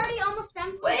 Maybe it's already almost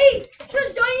done. Wait,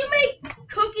 because don't you make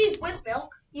cookies with milk?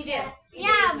 You do.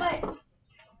 Yeah, but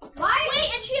why? Wait,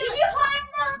 and did you find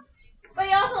them? But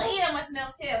you also eat them with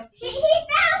milk too. He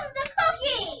found the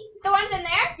cookies. The ones in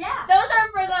there? Yeah. Those are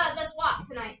for the swap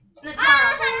tonight. And the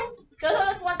tomorrow. Those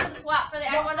are the ones for the swap for the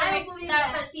ones that make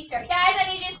that for the teacher. Guys, I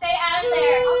need you to stay out of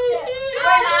there.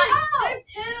 We're not. There's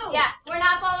two. Yeah, we're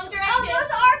not following Oh, directions.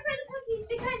 those are for the cookies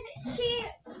because she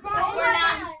brought We're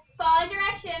not following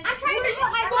directions. I'm trying to put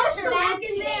my Supposed to back look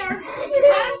in there. No,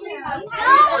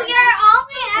 you're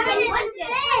only evidence. What's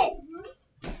this?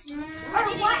 Or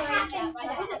what happened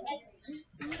today?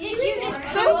 Did you just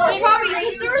Those were probably,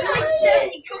 because there was like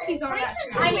 70 cookies on that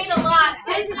tray. I made a lot.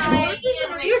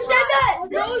 You said that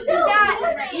those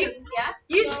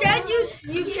you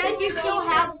said you still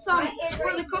have some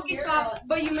for the cookie swap,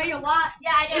 but you made a lot.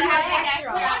 Yeah, I did. I had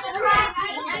to make extra.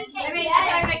 I made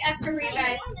like extra for you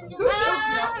guys.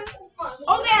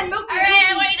 Oh, they had milk. All right,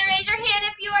 I want you to raise your hand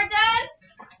if you are done.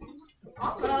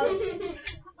 Almost.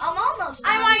 I'm almost.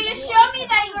 I want you to show me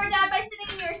that you are done by sitting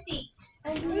in your seat. I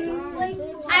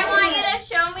want you to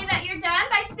show me that you're done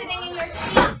by sitting in your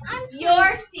seat.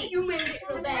 Your seat. You made it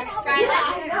the best. Try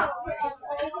that.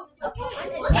 I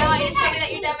want you to show me that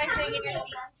you're done by sitting in your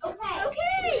seat. Okay.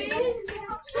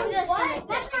 I'm just gonna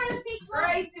sit.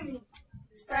 Praise to me.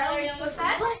 Riley, are you almost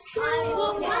done?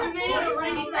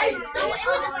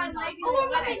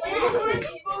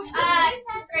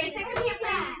 Grayson, come here,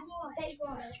 please.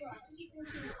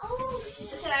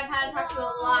 Listen, I've had to talk to you a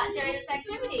lot during this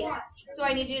activity, so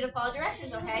I need you to follow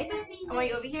directions, okay? I want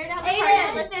you over here to help your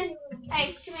partner. Listen,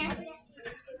 hey, come here.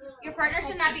 Your partner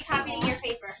should not be copying your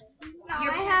paper. I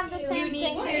have the same You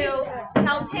need to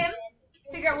help him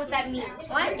figure out what that means.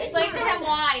 Explain to him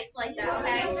why it's like that,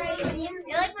 okay? You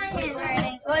like my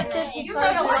handwriting? You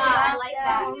wrote a lot. I like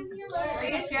that. Are you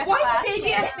gonna share the Why class? did they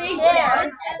get big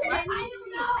there?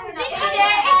 AJ,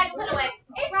 and put away.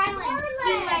 Rylan,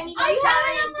 see what I mean? Are you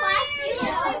having a plastic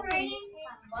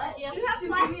What? You have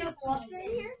plastic gloves in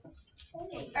here?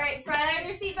 Alright, Riley, on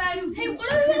your seat, bud. Hey,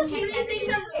 what are those three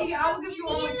things? Hey, I'll give you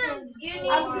all my phone. You need to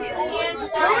answer Why and where?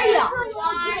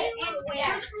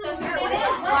 yeah. So who did it?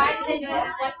 Why did they do it?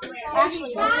 What did they do?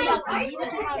 Actually, Why?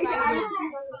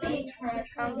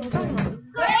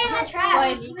 Go in the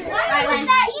trash. Rylan,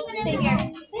 stay here.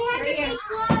 Right here. Right here.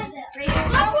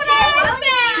 Look what I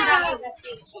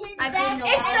found!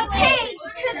 It's a page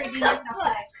to the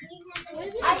cookbook.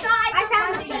 I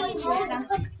found the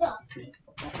cookbook.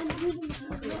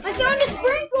 I found a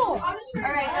sprinkle.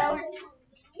 Alright, go.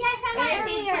 Yeah, I found In your it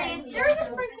seats, earlier. please. There is a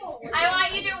sprinkle. I want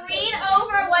you to read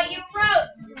over what you wrote.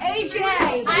 AJ.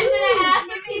 I'm going to ask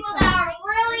for people that are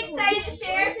really excited to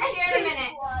share in a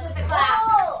minute with the class.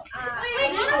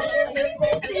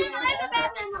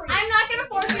 I'm not going to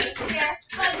force you to share,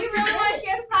 but if you really want to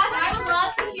share with the class, I would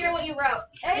love to hear what you wrote.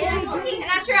 And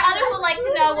I'm sure others would like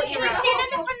to know what you wrote. Stand in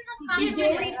the front of the class and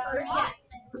read first.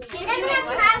 And then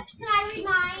perhaps, can I read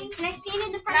mine? Can I stand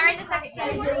in the front? Not right this second.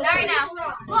 Not right now.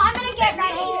 Well, I'm going to get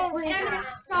ready. And I'm going to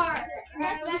start.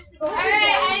 Alright, I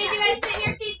need you guys to sit in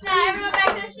your seats now. Everyone back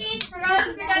to their seats. We're going to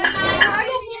done at 9.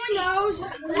 Sit in your seats.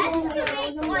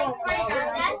 Let's make like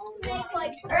let's make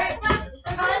like Alright, regardless if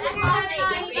you're done or not,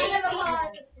 you get in your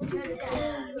seats. In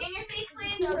your seats,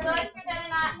 please. Regardless if you're done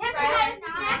or not. Right, that's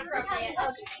appropriate.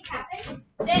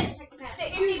 Sit. Sit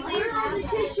in your seat, please.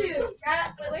 Tissue.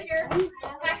 Grab it with your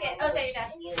packet. Oh, it's at your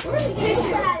desk. Where's the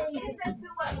tissue? It says who,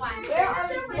 what, why. Where are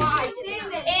the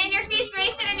tissues? In your seats,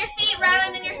 Grayson, in your seat.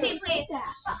 Rylan, in your seat, please. But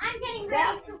I'm getting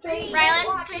ready to read.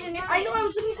 Rylan, please in your I seat. know I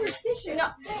was looking for a tissue. No,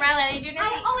 Rylan, I need you in your seat. I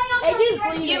also I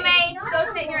did. You may go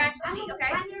sit in your actual seat,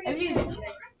 okay? I did.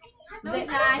 No, he's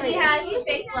not. He has the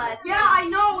fake blood. Yeah, I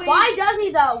know. Why does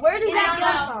he though? Where does that I come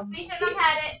don't know. from? We shouldn't have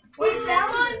had it. Where's that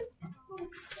one?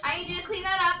 I need you to clean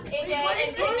that up, AJ, and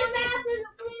get your seat.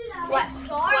 What?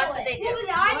 What did they do?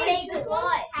 Fake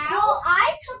blood. Well,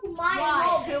 I took mine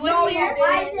home. Who was here?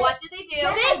 What did they do?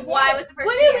 Why was the person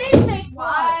What do you here? mean fake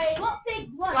blood? Why? What fake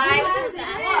blood? Why Who was has it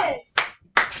this?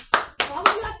 Why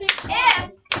would you have fake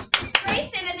blood? If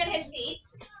Grayson is in his seat,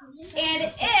 and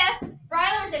if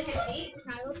Ryler's in his seat,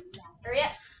 hurry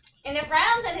up, and if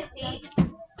Rylan's in his seat,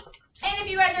 and if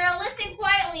you guys are listening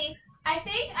quietly, I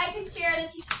think I can share the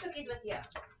teacher cookies with you.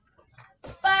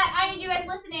 But I need you guys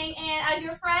listening, and as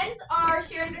your friends are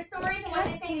sharing their stories and what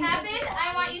they think happened,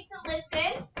 I want you to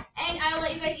listen, and I will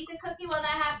let you guys eat the cookie while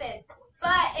that happens.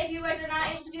 But if you guys are not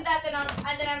able to do that, then I'm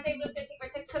thinking going to take my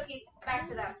cookies back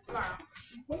to them tomorrow.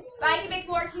 But I can make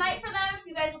more tonight for them if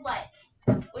you guys would like.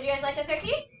 Would you guys like a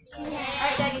cookie? Yeah.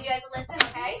 Alright, then I need you guys to listen,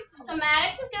 okay? So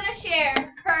Maddox is going to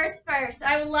share hers first.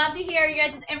 I would love to hear you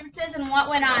guys' inferences and what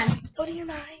went on. What do you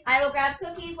know? I will grab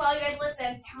cookies while you guys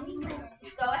listen. Tell me when.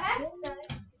 Go ahead.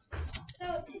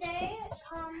 So today,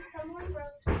 someone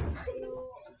broke into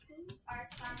our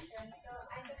classroom. So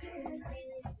I took it to Miss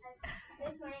Bailey because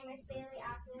this morning Miss Bailey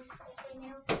asked us if they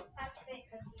knew how to bake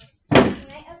cookies. She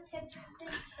might have tipped the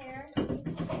chair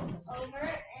over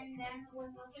and then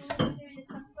was looking through the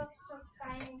cookbooks to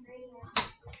find ingredients.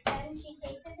 Then she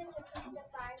tasted the cookies to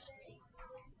find the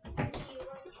ingredients, and she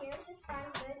was here to find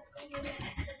good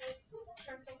ingredients to make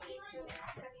her cookies to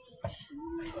cookie.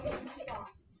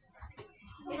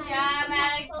 Good job,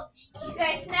 Maddox. You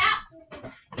guys snap.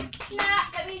 Snap.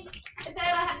 That means instead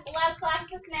of a loud clap,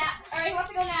 it's a snap. All right, who wants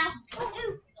to go now?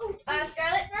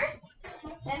 Scarlett first.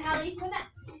 Then Hallie, you go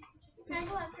next.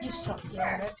 You suck.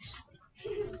 Sure.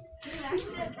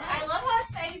 I love how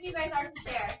excited you guys are to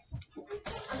share.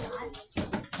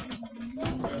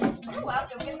 You're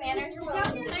welcome. Good manners. You're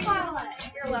welcome.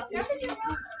 You're welcome.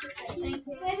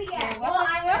 Well,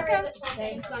 I'm welcome.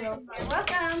 Thank you. You're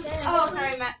welcome. Oh,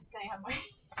 sorry, Matt. Can I have mine?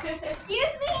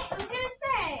 Excuse me, I was gonna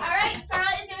say. All right,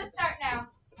 Scarlett is gonna start now.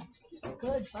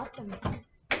 Good, buff them.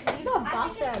 You go I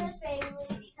buff think it's them. Miss Bailey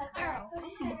because there are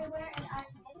cookies everywhere and I'm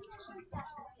getting that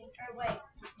cookies. Or wait.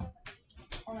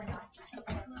 Oh my god.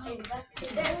 There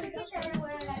are cookies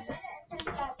everywhere and I kind of think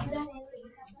that's Miss Bailey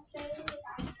because Miss Bailey was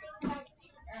asking about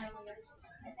cookies earlier.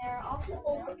 And there are also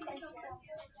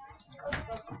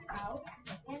cookbooks out.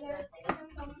 And there's from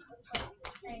some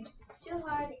cookbooks saying, too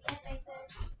hard, you can't make this.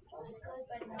 Looks good,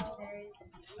 but no, there is.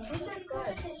 These are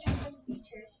competition from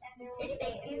teachers and there was a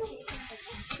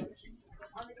competition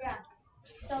on the ground.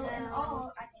 So in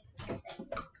all, I think it's Miss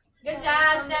Bailey. Good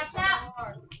job, snap, snap.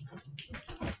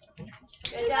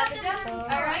 Good job, good job.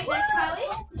 All right, next, Holly.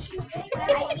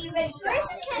 I even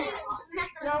first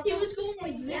No, he was going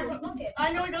like this.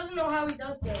 I know he doesn't know how he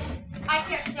does this. I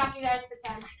can't snap you guys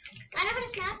pretend. I know how to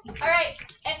snap. All right,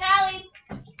 it's Hallie's.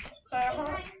 A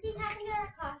crime scene happened in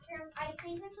our classroom. I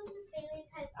think this was Miss Bailey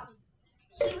because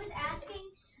she was asking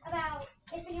about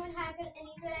if anyone had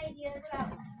any good ideas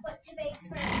about what to bake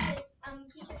for the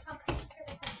teacher company for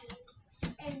the cookies.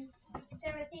 And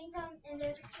there were things and there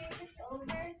was a chair just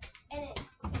over, and it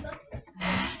looked like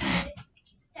sat in it.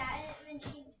 And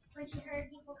then when she heard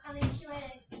people coming, she might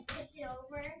have tipped it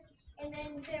over. And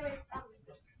then there was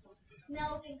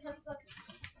milk and cookbooks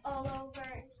all over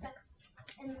and stuff.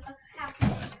 And a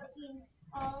half-finished cookie,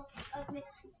 all of Miss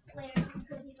Claire's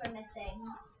cookies were missing.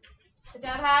 Good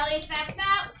job, Hallie. Snap,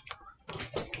 snap.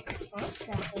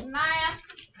 Maya.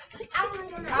 How's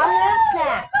that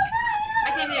snap? I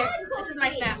came here. This is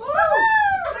my snap.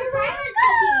 Where's Ryder's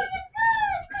cookie?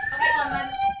 Okay, one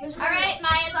minute. All right,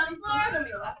 Maya's on the floor. This is gonna be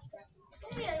your last step.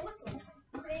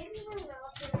 Today we were well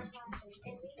in our classes,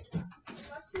 and we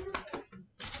must have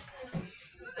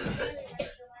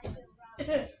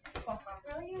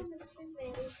earlier, Mrs.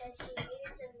 Bailey said she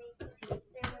needed to make cookies.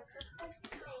 There were cookbooks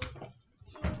saying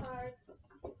too hard,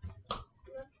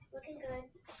 looking good,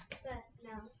 but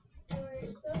no. They were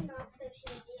still not, so she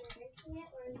was either mixing it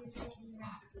or using it in the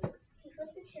recipe. She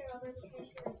flipped the chair over because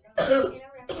she was in a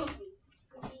recipe.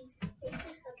 And she baked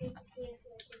the cookie to see if it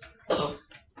would taste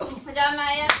good. Good job,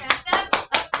 Maya. Snap, snap.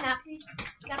 Oh, snap, please.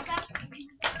 Snap, snap.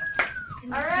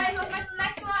 All right, who's my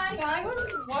next one? Can I go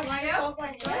wash Wanna this go? off my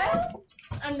hands?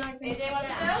 I'm not going AJ wants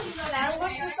to go? You go to next.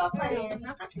 wash this off my hands. I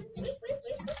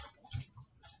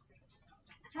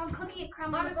found cookie and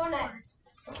crumb on the floor.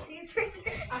 See, it's right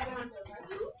there.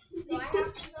 Do I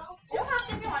have to go? You don't have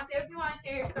to if you want to. If you want to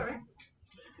share your story.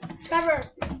 Trevor.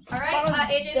 All right,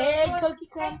 AJ. Big go. cookie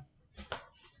crumb.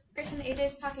 Kristen,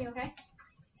 AJ's talking, okay?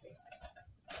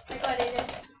 Go ahead,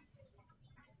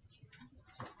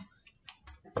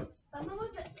 AJ. Someone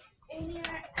was in here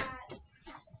at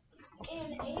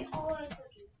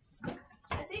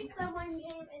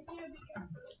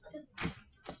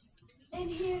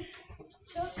here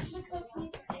took the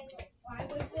cookies and why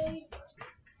would they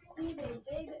leave a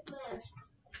big mess?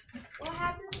 What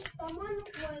happened? Someone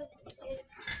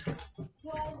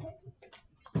was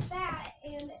fat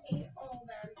and ate all of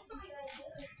them.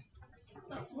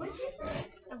 What'd you say?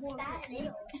 That and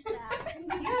ate that.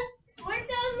 Where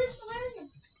goes Miss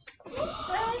Williams?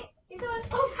 Right? You guys.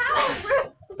 Oh, how?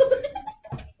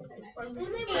 And then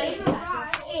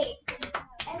eight.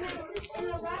 And then in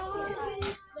the rest of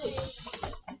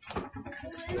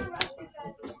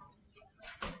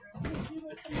he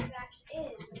was coming back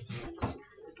in.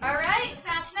 All right,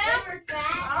 snap, snap.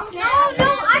 No,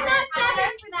 I'm not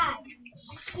snapping for that.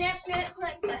 Snap, snap,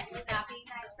 click. This would not be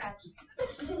nice scratches.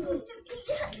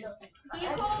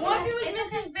 What if it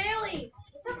was Mrs. Bailey?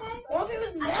 What if it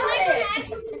was Mrs.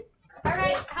 All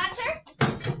right, Hunter.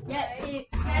 Yeah.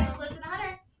 Next, listen to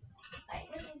Hunter.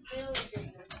 Mrs. Bailey did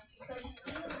this because she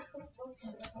was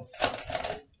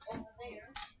over there.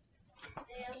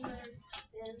 And there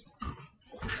is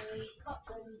a cup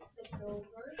that is tipped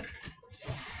over.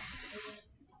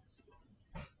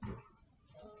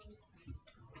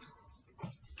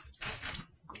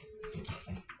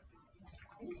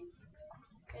 And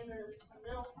there's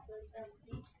milk that's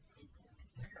empty.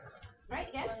 Right, But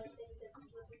again. I think it's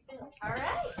Mrs. Bailey. All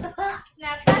right.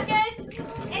 Snap, snap, guys.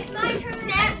 It's my turn.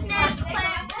 Snap, snap,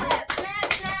 clap, clap,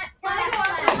 snap, snap, clap,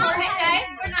 Okay, guys,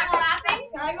 we're not clapping.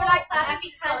 Can I We're go? not clapping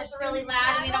because it's really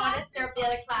loud and we don't want to disturb the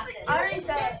other classes. I already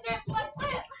said it. Snap, snap,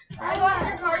 clap. I go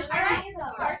after Carson. All right,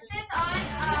 Carson's on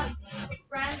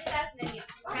Brandon's test and then you.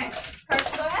 Okay,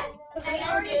 Carson, go ahead. And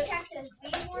then in Texas, we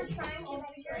were trying to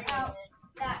figure out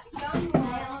that someone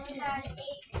had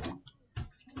ate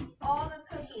all the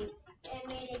cookies and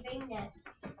made a big mess.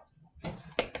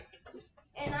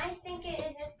 And I think it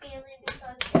is Miss Bailey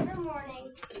because in the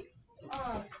morning,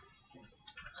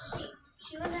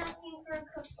 she was asking for a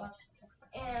cookbook,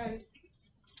 and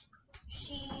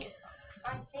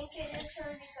I think it is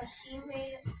her because she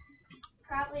made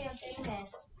probably a big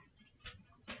mess.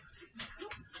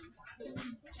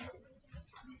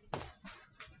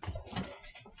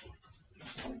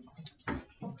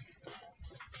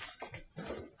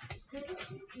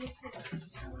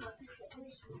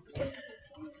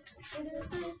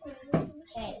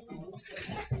 Okay.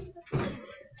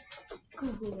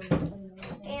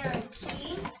 And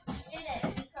she did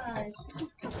it because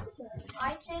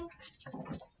I think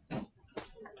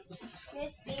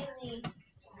Miss Bailey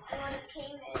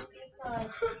came in because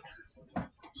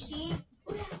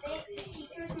the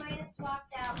teachers might have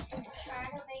swapped out to try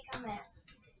to make a mess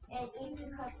and eat the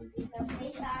cookies because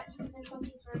they thought the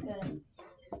cookies were good.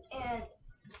 And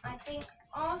I think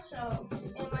also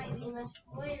it might be Miss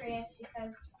Hilarious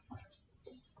because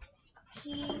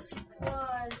she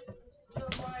was the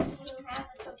one who had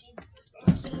the cookies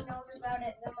and she knows about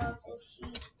it the most and she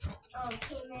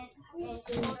came in and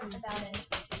told us about it.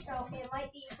 So it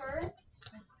might be her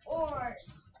or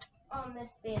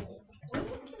Miss Bailey.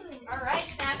 All right,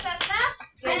 snap, snap, snap.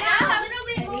 Good A job. little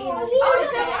bit more.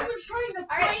 Oh, I was trying to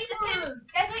all right, just kidding.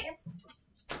 Guys, wait.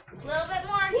 A little bit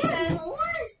more. He says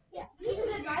Yeah, he's a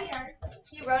good writer.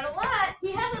 he wrote a lot.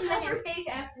 He has another page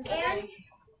after that.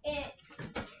 And it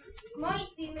might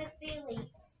be Miss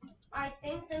Bailey. I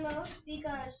think the most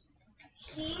because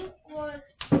she was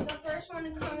the first one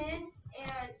to come in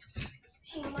and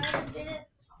she might have did it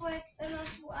quick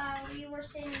enough while we were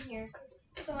sitting here.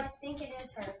 So I think it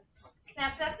is her.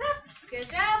 Snap, snap, snap. Good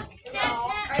job. Snap, snap, All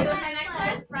right, go to my snap, next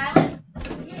snap. one.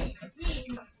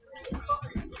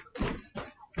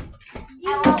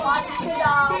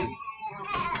 Rylan.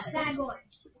 Bad boy.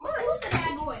 Who's a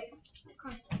bad boy?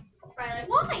 Rylan,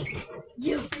 why?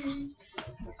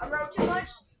 I wrote too much.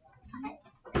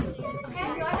 Okay,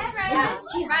 go ahead, Rylan.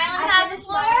 Rylan has the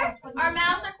floor. Our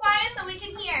mouths are quiet so we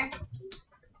can hear.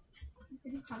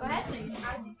 Go ahead. I think it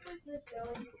was Miss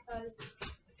Bailey because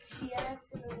she asked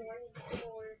in the morning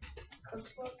for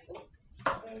cookbooks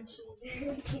and she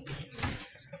didn't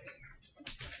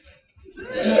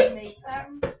make them.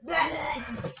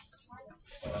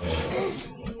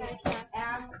 You guys have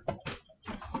asked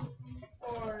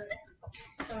for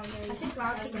some and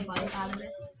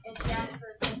she asked for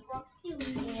a cookbook and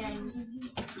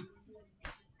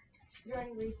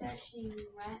during recess she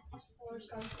went for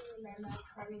something and then that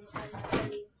coming from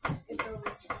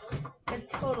It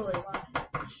totally was.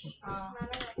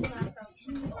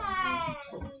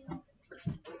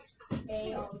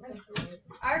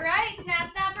 All right,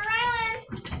 snap, snap for Rylan.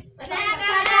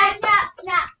 Snap,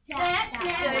 snap, snap.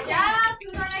 Good job.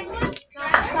 Who's our next one?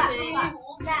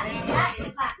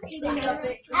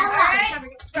 All right,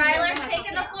 Ryler's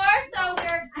taking the floor, so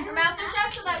our mouths are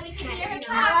shut so that we can hear him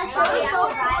talk.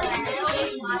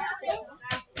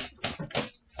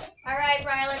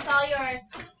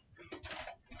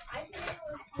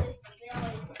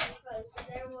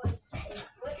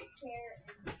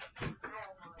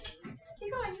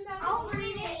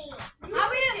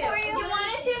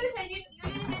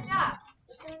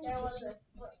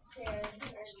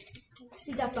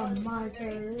 My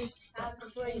turn.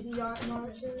 Crazy art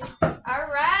marker.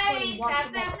 Alright, snap,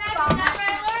 snap, snap,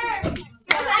 snap, alert.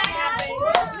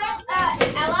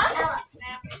 Ella?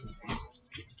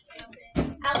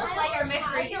 Ella's like our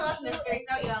mystery. She loves mysteries,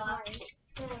 don't you, Ella?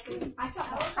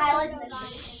 I like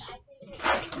this.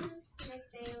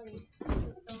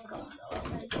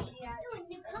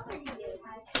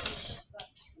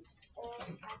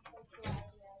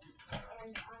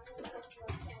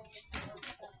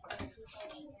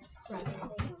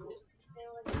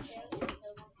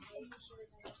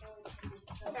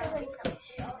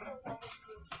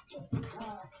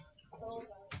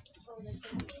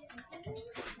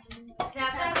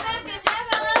 Snap, snap, snap, good job,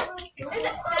 Ella. Is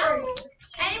it snap?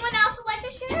 Anyone else would like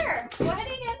to share? Go ahead,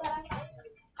 Aiden.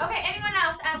 Okay, anyone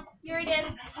else? You already did.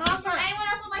 Anyone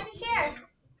else would like to share?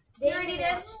 You already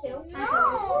did.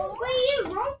 No, but you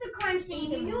wrote the crime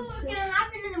scene. You knew it was gonna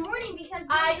happen in the morning because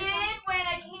I did when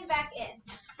I came back in.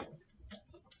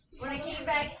 When I came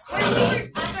back, after I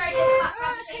did hot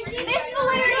conversation. Miss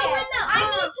Valeria, I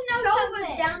need to know something.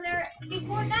 Was down there.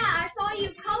 Before that, I saw you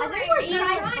coloring. Okay,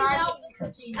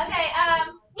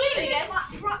 here we go.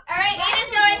 Alright, Aiden's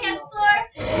going against the floor.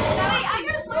 Zoe, I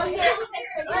got a floor here.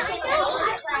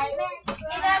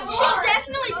 She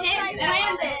definitely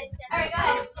planned this. Alright, go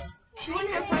ahead. She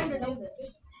wouldn't have time to do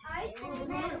this.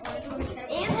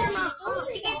 And her mom.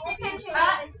 She gets detention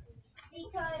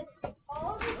because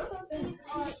all the cookies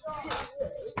are gone.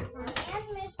 And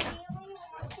Miss Bailey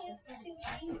wanted to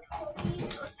eat cookies,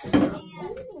 and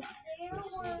there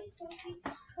were cookie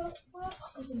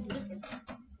cookbooks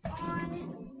on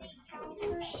the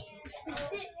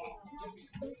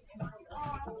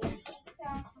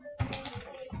counter and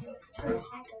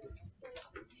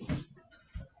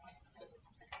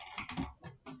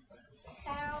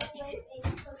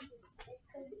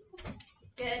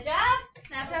Good job.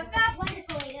 Snap, snap, snap.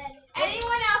 wonderfully done.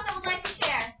 Anyone else that would like to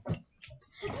share? Okay,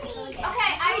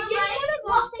 I would like.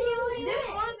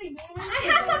 I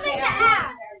have something to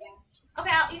ask.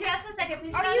 Okay, you can ask in a second.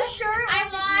 Please. Are you sure? I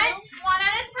want one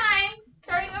at a time,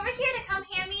 starting over here, to come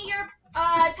hand me your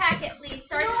packet, please.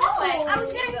 Starting this way. I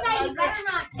was gonna say you better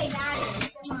not say that.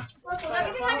 No,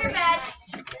 you can have your badge.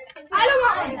 I don't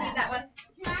want one. Use that one.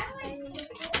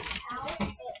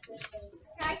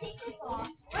 Can I take this off?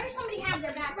 Where does somebody have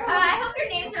their badge? I hope your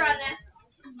names are on this.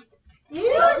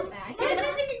 Who's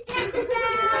Detective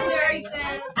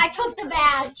badge? I took the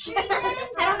badge.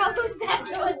 I don't know whose badge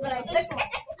it was, but I took it.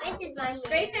 This is mine.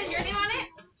 Grayson, your name on it?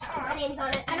 My name's on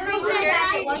it. I don't know Who's whose yours?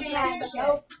 badge it was.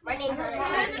 Nope. My name's on it.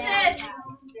 Whose is this?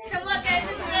 Come look, guys.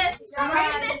 Whose is this?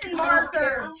 Write this in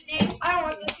marker. Name? I don't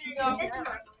want this to go. This is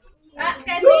mine.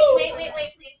 Guys, wait.